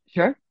or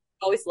Sure.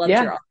 always loved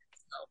Yeah. your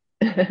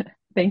art?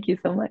 Thank you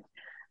so much.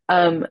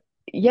 Um,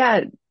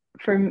 yeah,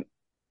 for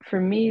for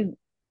me,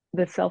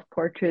 the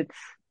self-portraits,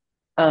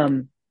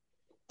 um,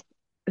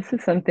 this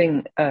is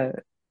something a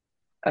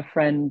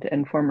friend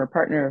and former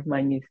partner of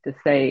mine used to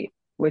say,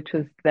 which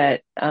was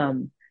that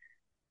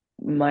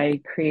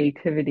my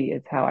creativity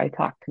is how I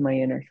talk to my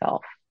inner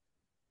self.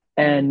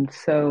 Mm-hmm. And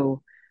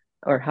so,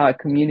 or how I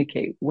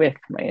communicate with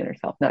my inner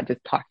self, not just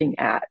talking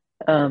at.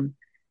 Um,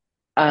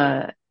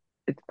 uh,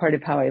 it's part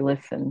of how I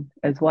listen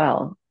as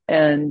well.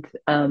 And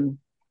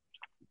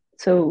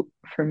so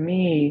for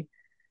me,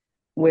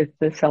 with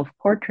the self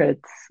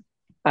portraits,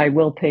 I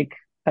will take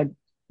a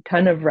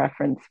ton of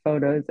reference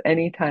photos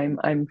anytime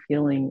I'm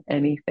feeling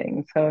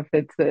anything. So if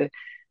it's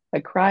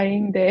a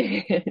crying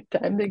day,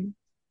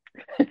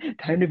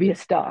 time to be a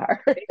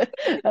star.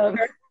 um,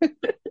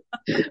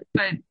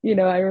 but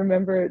I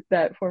remember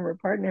that former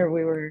partner.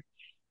 We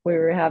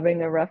were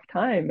having a rough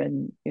time,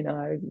 and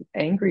I was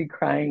angry,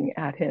 crying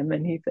at him,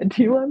 and he said,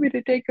 "Do you want me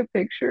to take a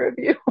picture of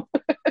you?"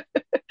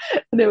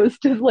 And it was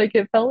just like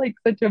it felt like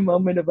such a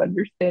moment of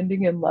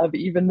understanding and love,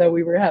 even though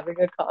we were having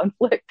a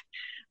conflict.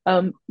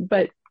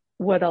 But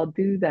what I'll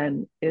do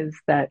then is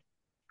that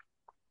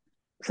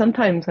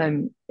sometimes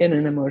I'm in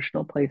an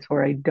emotional place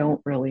where I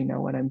don't really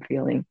know what I'm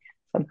feeling.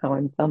 Somehow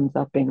I'm thumbs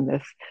upping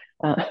this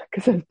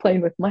because I was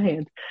playing with my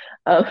hands.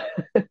 Uh,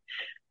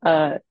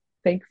 uh,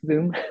 thanks,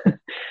 Zoom.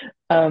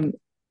 Um,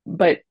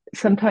 but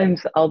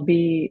sometimes I'll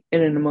be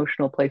in an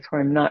emotional place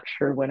where I'm not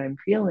sure what I'm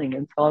feeling.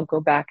 And so I'll go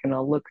back and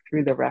I'll look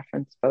through the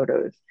reference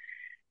photos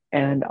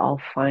and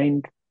I'll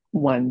find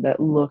one that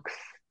looks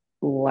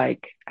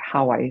like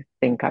how I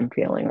think I'm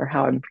feeling or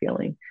how I'm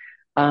feeling.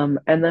 And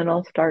then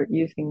I'll start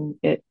using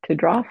it to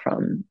draw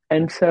from.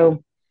 And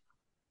so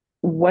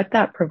what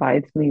that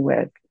provides me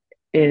with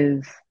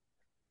is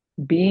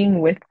being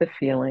with the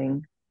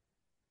feeling,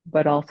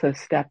 but also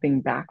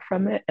stepping back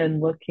from it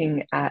and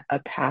looking at a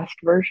past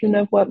version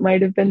of what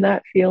might have been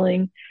that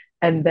feeling.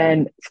 And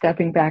then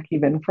stepping back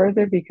even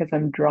further because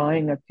I'm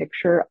drawing a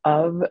picture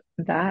of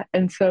that.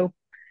 And so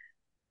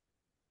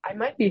I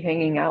might be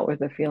hanging out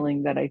with a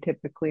feeling that I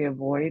typically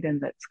avoid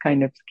and that's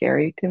kind of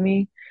scary to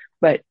me,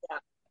 but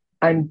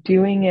I'm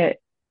doing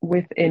it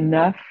with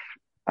enough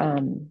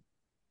um,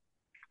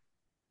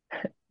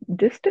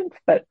 distance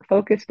but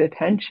focused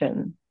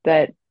attention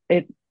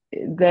it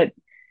that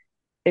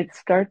it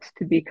starts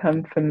to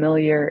become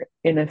familiar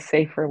in a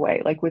safer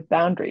way, like with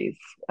boundaries.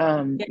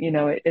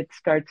 It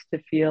starts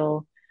to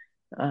feel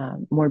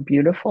more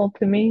beautiful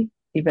to me,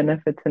 even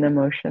if it's an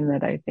emotion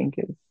that I think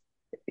is,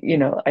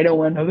 I don't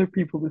want other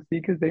people to see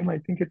because they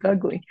might think it's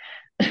ugly.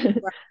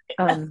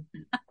 um,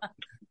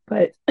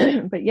 but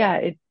but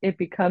yeah, it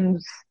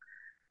becomes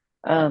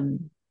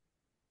um,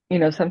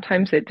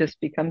 sometimes it just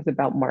becomes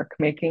about mark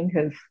making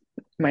because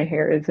my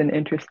hair is an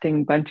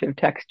interesting bunch of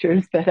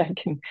textures that I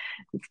can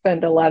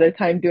spend a lot of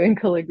time doing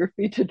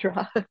calligraphy to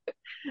draw.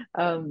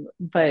 um,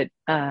 but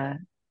uh,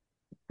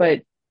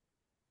 but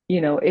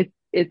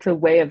it's a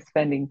way of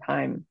spending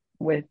time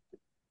with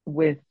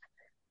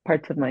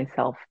parts of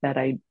myself that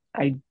I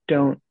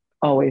don't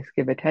always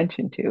give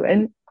attention to.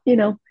 And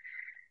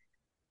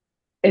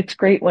it's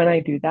great when I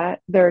do that.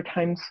 There are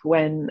times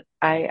when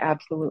I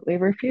absolutely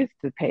refuse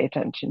to pay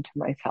attention to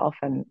myself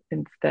and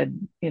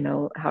instead,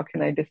 how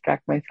can I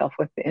distract myself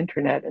with the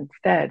internet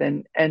instead?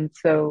 And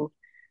so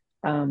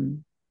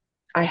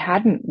I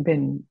hadn't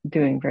been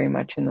doing very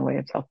much in the way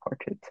of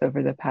self-portraits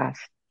over the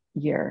past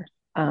year,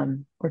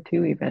 or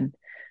two even.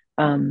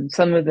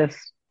 Some of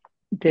this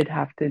did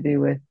have to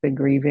do with the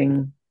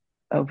grieving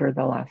over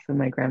the loss of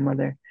my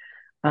grandmother.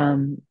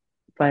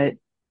 But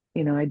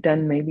I'd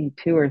done maybe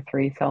two or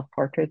three self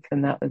portraits,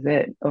 and that was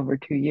it over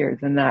 2 years.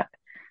 And that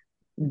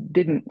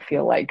didn't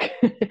feel like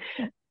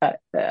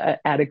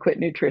adequate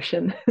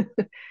nutrition.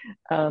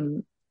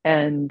 um,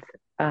 and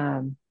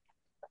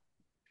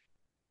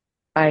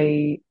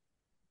I,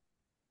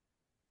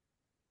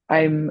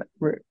 I'm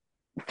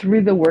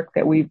through the work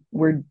that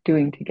we're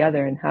doing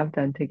together and have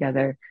done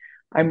together,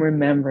 I'm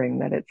remembering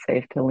that it's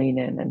safe to lean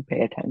in and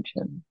pay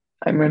attention.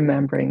 I'm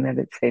remembering that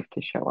it's safe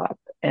to show up,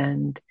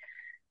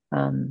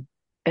 um,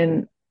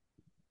 and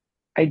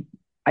I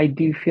I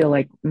do feel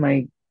like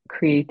my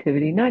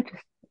creativity, not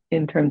just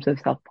in terms of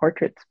self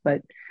portraits,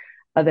 but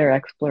other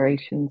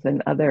explorations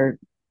and other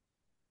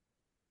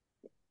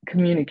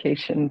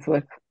communications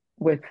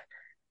with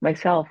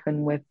myself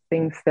and with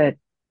things that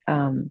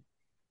um,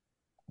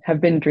 have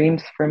been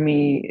dreams for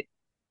me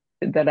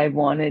that I've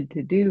wanted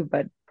to do,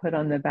 but put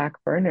on the back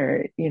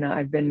burner.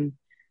 I've been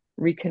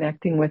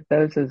reconnecting with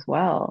those as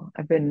well.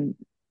 I've been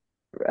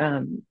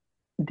um,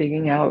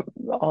 digging out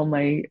all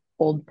my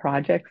old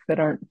projects that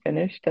aren't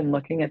finished and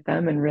looking at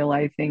them and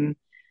realizing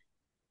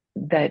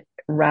that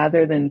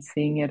rather than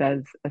seeing it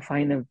as a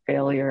sign of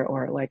failure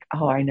or like,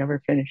 oh, I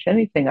never finished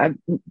anything, I've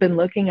been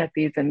looking at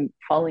these and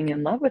falling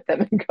in love with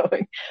them and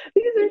going,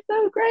 these are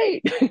so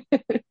great.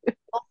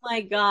 Oh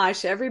my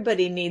gosh,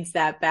 everybody needs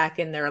that back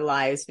in their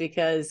lives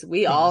because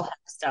we Yeah. all have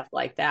stuff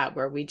like that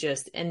where we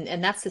just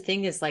and that's the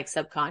thing is like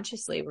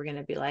subconsciously we're going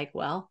to be like,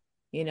 well,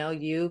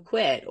 you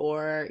quit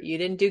or you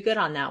didn't do good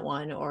on that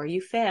one or you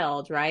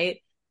failed,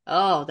 right?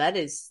 Oh,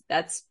 that's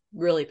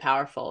really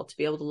powerful to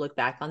be able to look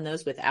back on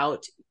those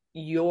without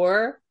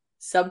your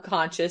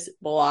subconscious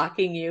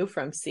blocking you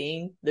from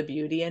seeing the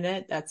beauty in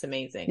it. That's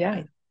amazing. Yeah.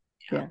 Yeah.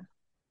 Yeah.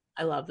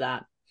 I love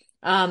that.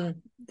 Um,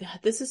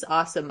 this is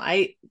awesome.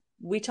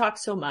 We talk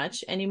so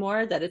much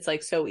anymore that it's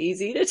like so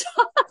easy to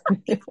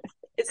talk.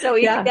 It's so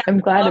easy Yeah. to I'm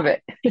glad have of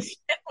it. a conversation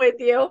with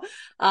you.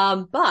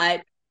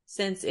 But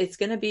since it's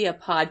going to be a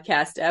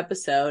podcast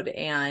episode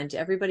and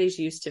everybody's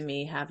used to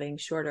me having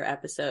shorter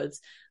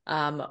episodes,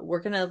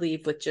 we're going to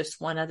leave with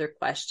just one other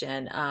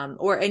question.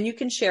 And you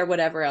can share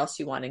whatever else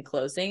you want in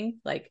closing,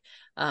 like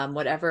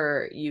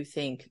whatever you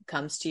think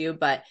comes to you.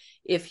 But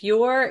if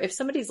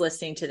somebody's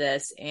listening to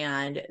this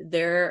and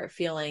they're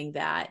feeling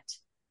that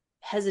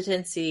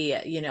hesitancy,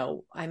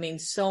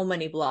 so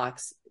many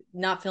blocks,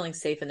 not feeling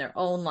safe in their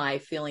own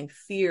life, feeling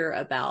fear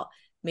about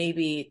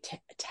maybe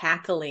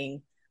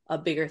tackling a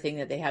bigger thing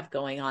that they have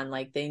going on,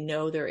 like they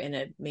know they're in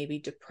a maybe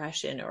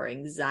depression or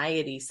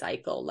anxiety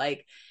cycle.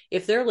 Like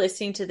if they're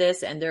listening to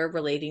this and they're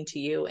relating to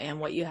you and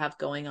what you have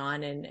going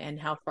on and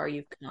how far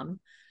you've come,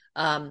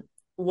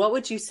 what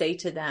would you say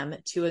to them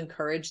to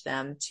encourage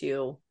them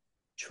to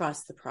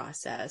trust the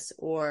process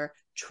or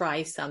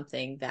try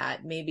something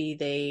that maybe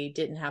they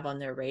didn't have on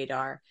their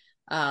radar,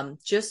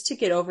 just to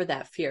get over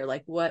that fear?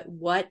 Like what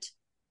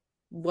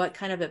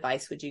kind of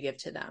advice would you give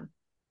to them?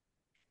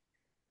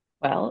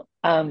 Well,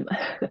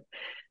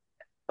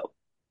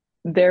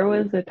 there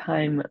was a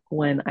time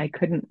when I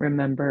couldn't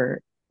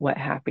remember what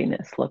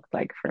happiness looked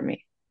like for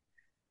me.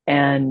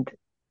 And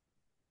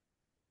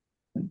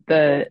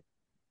the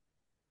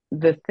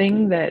the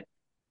thing that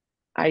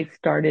I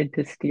started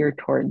to steer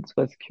towards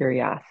was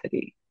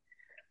curiosity.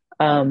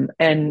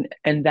 And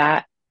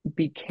that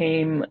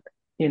became,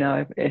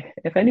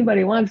 if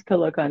anybody wants to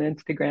look on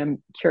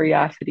Instagram,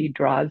 Curiosity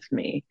Draws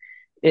Me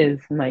is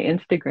my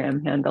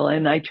Instagram handle.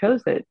 And I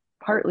chose it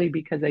partly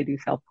because I do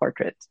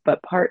self-portraits,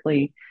 but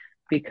partly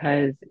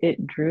because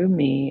it drew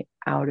me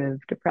out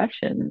of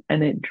depression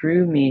and it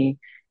drew me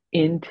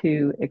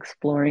into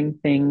exploring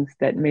things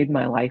that made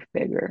my life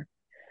bigger.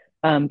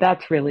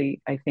 That's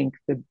really, I think,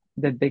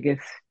 the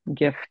biggest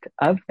gift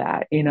of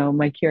that.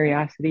 My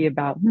curiosity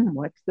about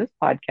what's this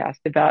podcast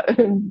about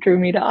drew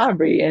me to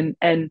Aubrey,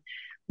 and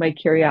my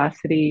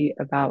curiosity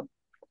about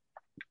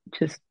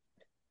just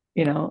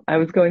I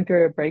was going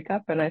through a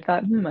breakup and I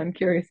thought, I'm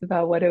curious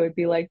about what it would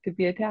be like to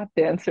be a tap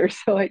dancer.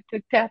 So I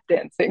took tap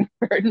dancing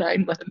for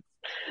 9 months.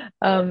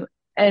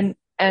 And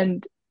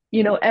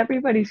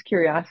everybody's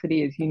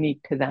curiosity is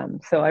unique to them.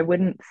 So I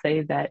wouldn't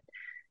say that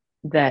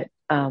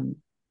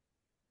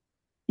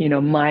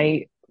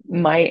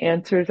my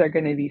answers are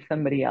going to be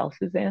somebody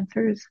else's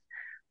answers,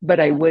 but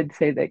I would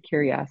say that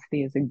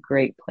curiosity is a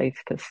great place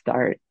to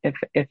start.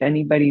 If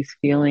anybody's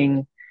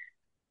feeling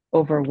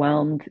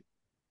overwhelmed,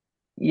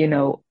 you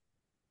know,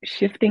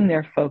 shifting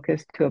their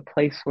focus to a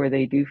place where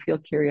they do feel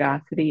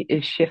curiosity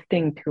is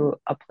shifting to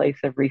a place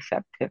of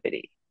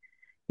receptivity,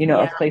 a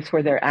Yeah. place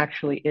where there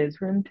actually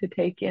is room to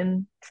take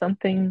in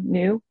something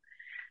new.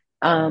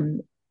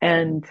 And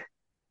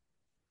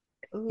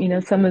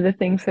Ooh. some of the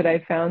things that I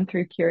found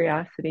through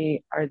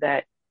curiosity are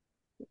that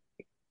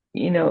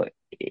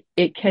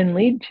it can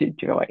lead to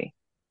joy.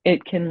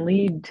 It can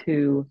lead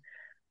to,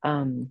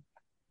 um,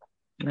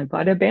 I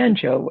bought a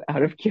banjo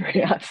out of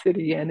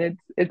curiosity, and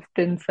it's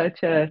been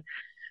such a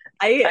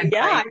Yeah,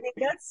 I great. think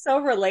that's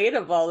so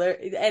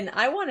relatable. And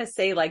I want to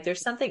say, like,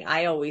 there's something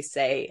I always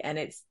say,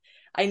 and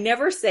I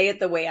never say it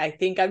the way I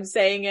think I'm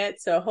saying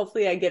it. So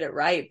hopefully I get it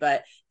right,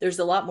 but there's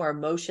a lot more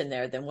emotion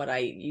there than what I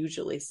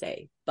usually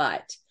say.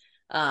 But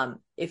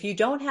if you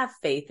don't have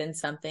faith in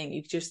something,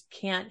 you just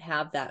can't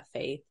have that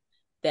faith,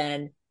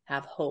 then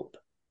have hope,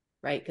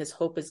 right? Because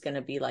hope is going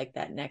to be like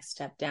that next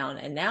step down.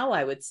 And now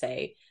I would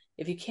say,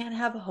 if you can't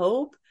have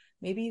hope,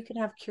 maybe you can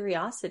have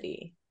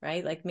curiosity,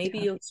 right? Like maybe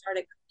Yeah. you'll start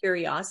at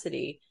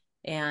curiosity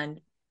and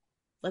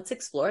let's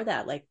explore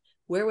that. Like,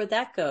 where would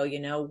that go?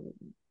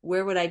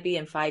 Where would I be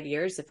in 5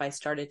 years if I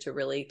started to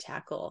really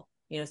tackle,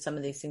 some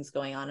of these things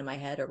going on in my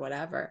head or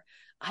whatever?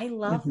 I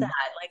love that.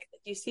 Mhm. Like,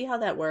 do you see how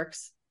that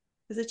works?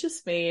 Is it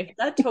just me?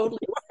 That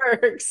totally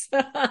works.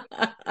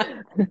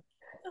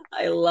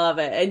 I love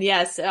it. And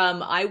yes,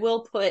 I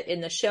will put in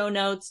the show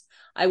notes,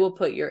 I will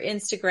put your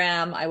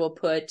Instagram, I will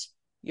put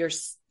your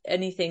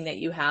anything that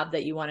you have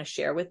that you want to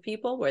share with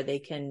people where they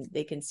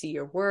can see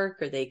your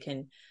work or they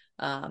can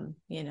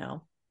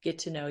get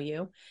to know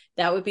you.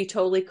 That would be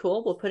totally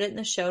cool. We'll put it in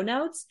the show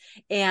notes.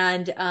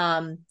 And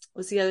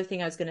what's the other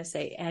thing I was going to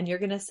say? And you're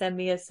going to send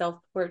me a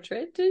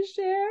self-portrait to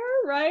share,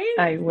 right?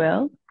 I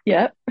will.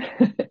 Yep.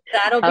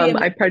 That'll be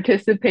I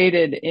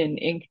participated in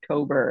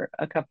Inktober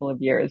a couple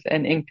of years,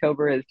 and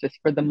Inktober is just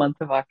for the month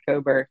of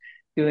October,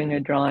 doing a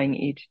drawing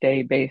each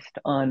day based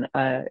on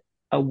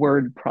a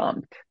word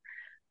prompt.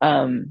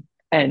 And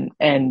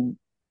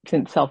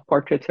since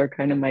self-portraits are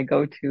kind of my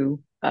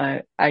go-to,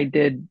 I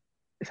did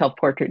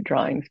self-portrait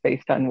drawings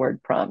based on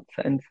word prompts,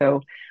 and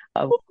so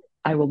uh,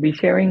 I will be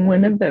sharing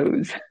one of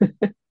those.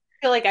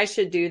 feel like I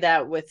should do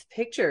that with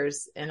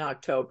pictures in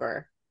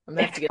October. I'm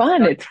gonna have It's to get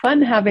fun. started. It's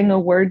fun having a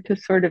word to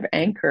sort of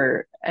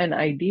anchor an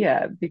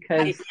idea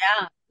because,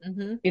 Yeah.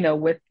 Hmm.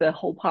 with the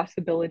whole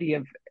possibility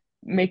of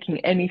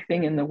making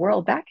anything in the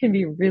world, that can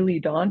be really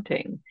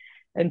daunting.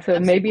 And so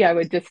maybe I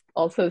would just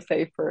also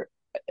say for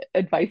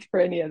advice for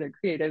any other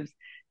creatives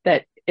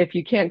that if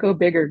you can't go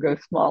bigger, go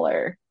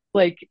smaller.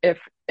 Like if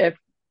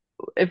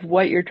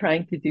what you're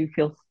trying to do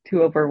feels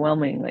too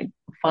overwhelming, like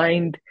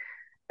find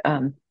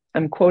um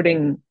I'm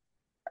quoting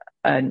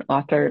an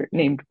author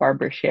named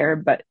Barbara Sher,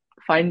 but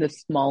find the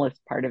smallest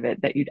part of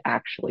it that you'd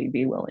actually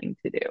be willing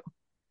to do.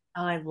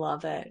 Oh, I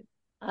love it.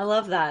 I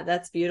love that.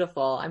 That's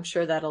beautiful. I'm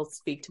sure that'll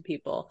speak to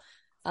people.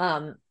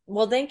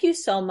 Well, thank you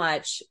so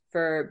much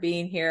for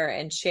being here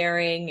and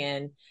sharing.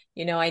 And,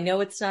 I know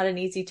it's not an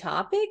easy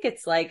topic.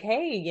 It's like,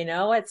 hey,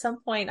 at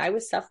some point I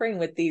was suffering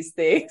with these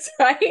things,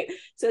 right?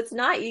 So it's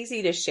not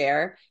easy to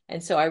share.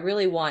 And so I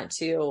really want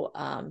to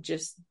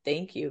just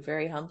thank you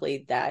very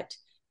humbly that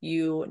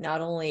you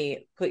not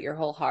only put your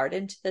whole heart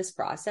into this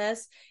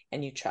process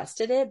and you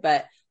trusted it,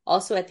 but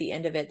also at the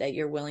end of it that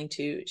you're willing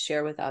to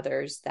share with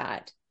others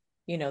that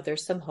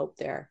there's some hope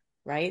there,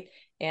 right?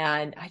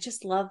 And I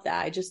just love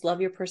that. I just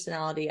love your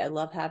personality. I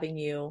love having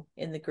you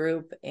in the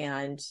group,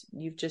 and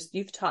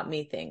you've taught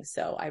me things,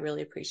 so I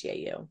really appreciate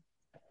you.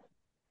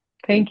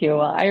 Thank you.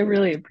 Well, I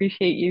really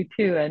appreciate you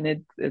too, and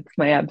it's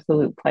my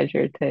absolute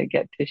pleasure to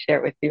get to share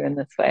it with you in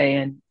this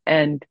way.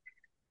 And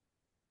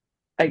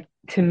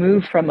to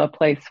move from a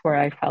place where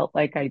I felt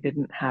like I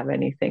didn't have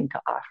anything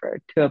to offer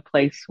to a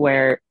place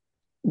where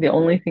the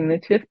only thing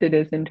that shifted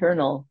is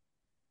internal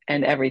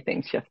and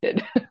everything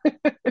shifted.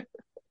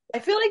 I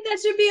feel like that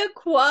should be a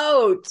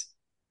quote.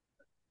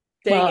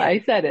 Well, Dang it.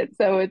 I said it,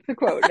 so it's a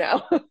quote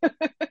now.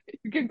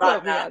 You can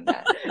quote me Ratna.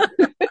 on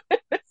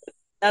that.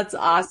 That's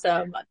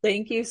awesome.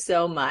 Thank you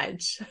so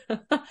much. All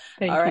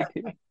Thank you right.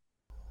 too.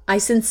 I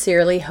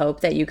sincerely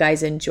hope that you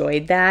guys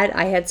enjoyed that.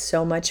 I had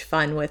so much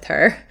fun with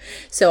her.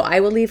 So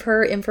I will leave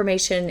her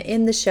information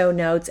in the show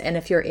notes. And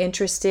if you're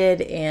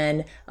interested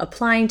in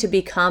applying to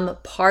become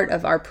part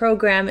of our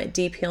program,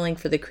 Deep Healing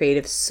for the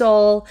Creative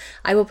Soul,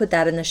 I will put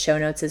that in the show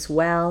notes as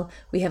well.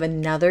 We have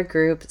another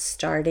group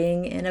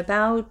starting in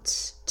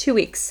about 2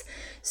 weeks.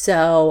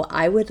 So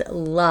I would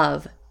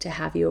love to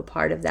have you a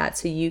part of that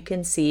so you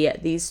can see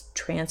these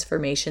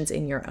transformations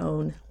in your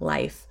own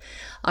life.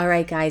 All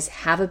right, guys,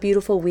 have a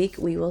beautiful week.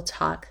 We will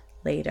talk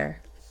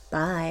later.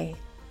 Bye.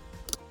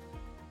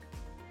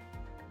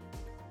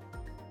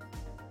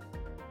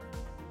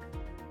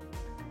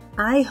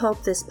 I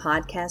hope this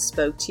podcast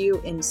spoke to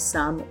you in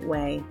some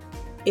way.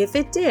 If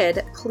it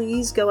did,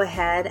 please go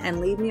ahead and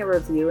leave me a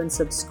review and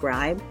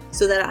subscribe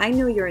so that I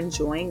know you're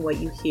enjoying what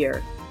you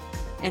hear.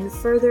 And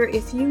further,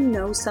 if you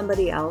know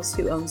somebody else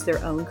who owns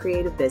their own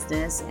creative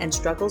business and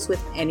struggles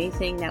with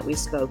anything that we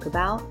spoke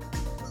about,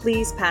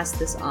 please pass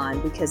this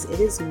on, because it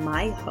is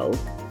my hope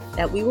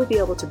that we will be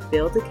able to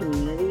build a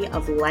community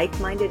of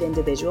like-minded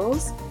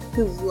individuals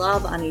who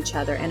love on each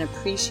other and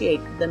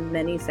appreciate the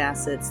many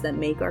facets that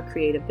make our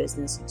creative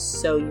business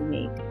so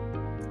unique.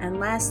 And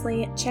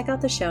lastly, check out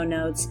the show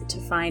notes to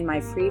find my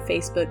free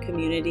Facebook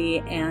community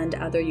and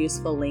other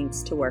useful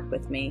links to work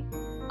with me.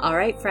 All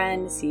right,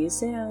 friend, see you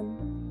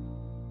soon.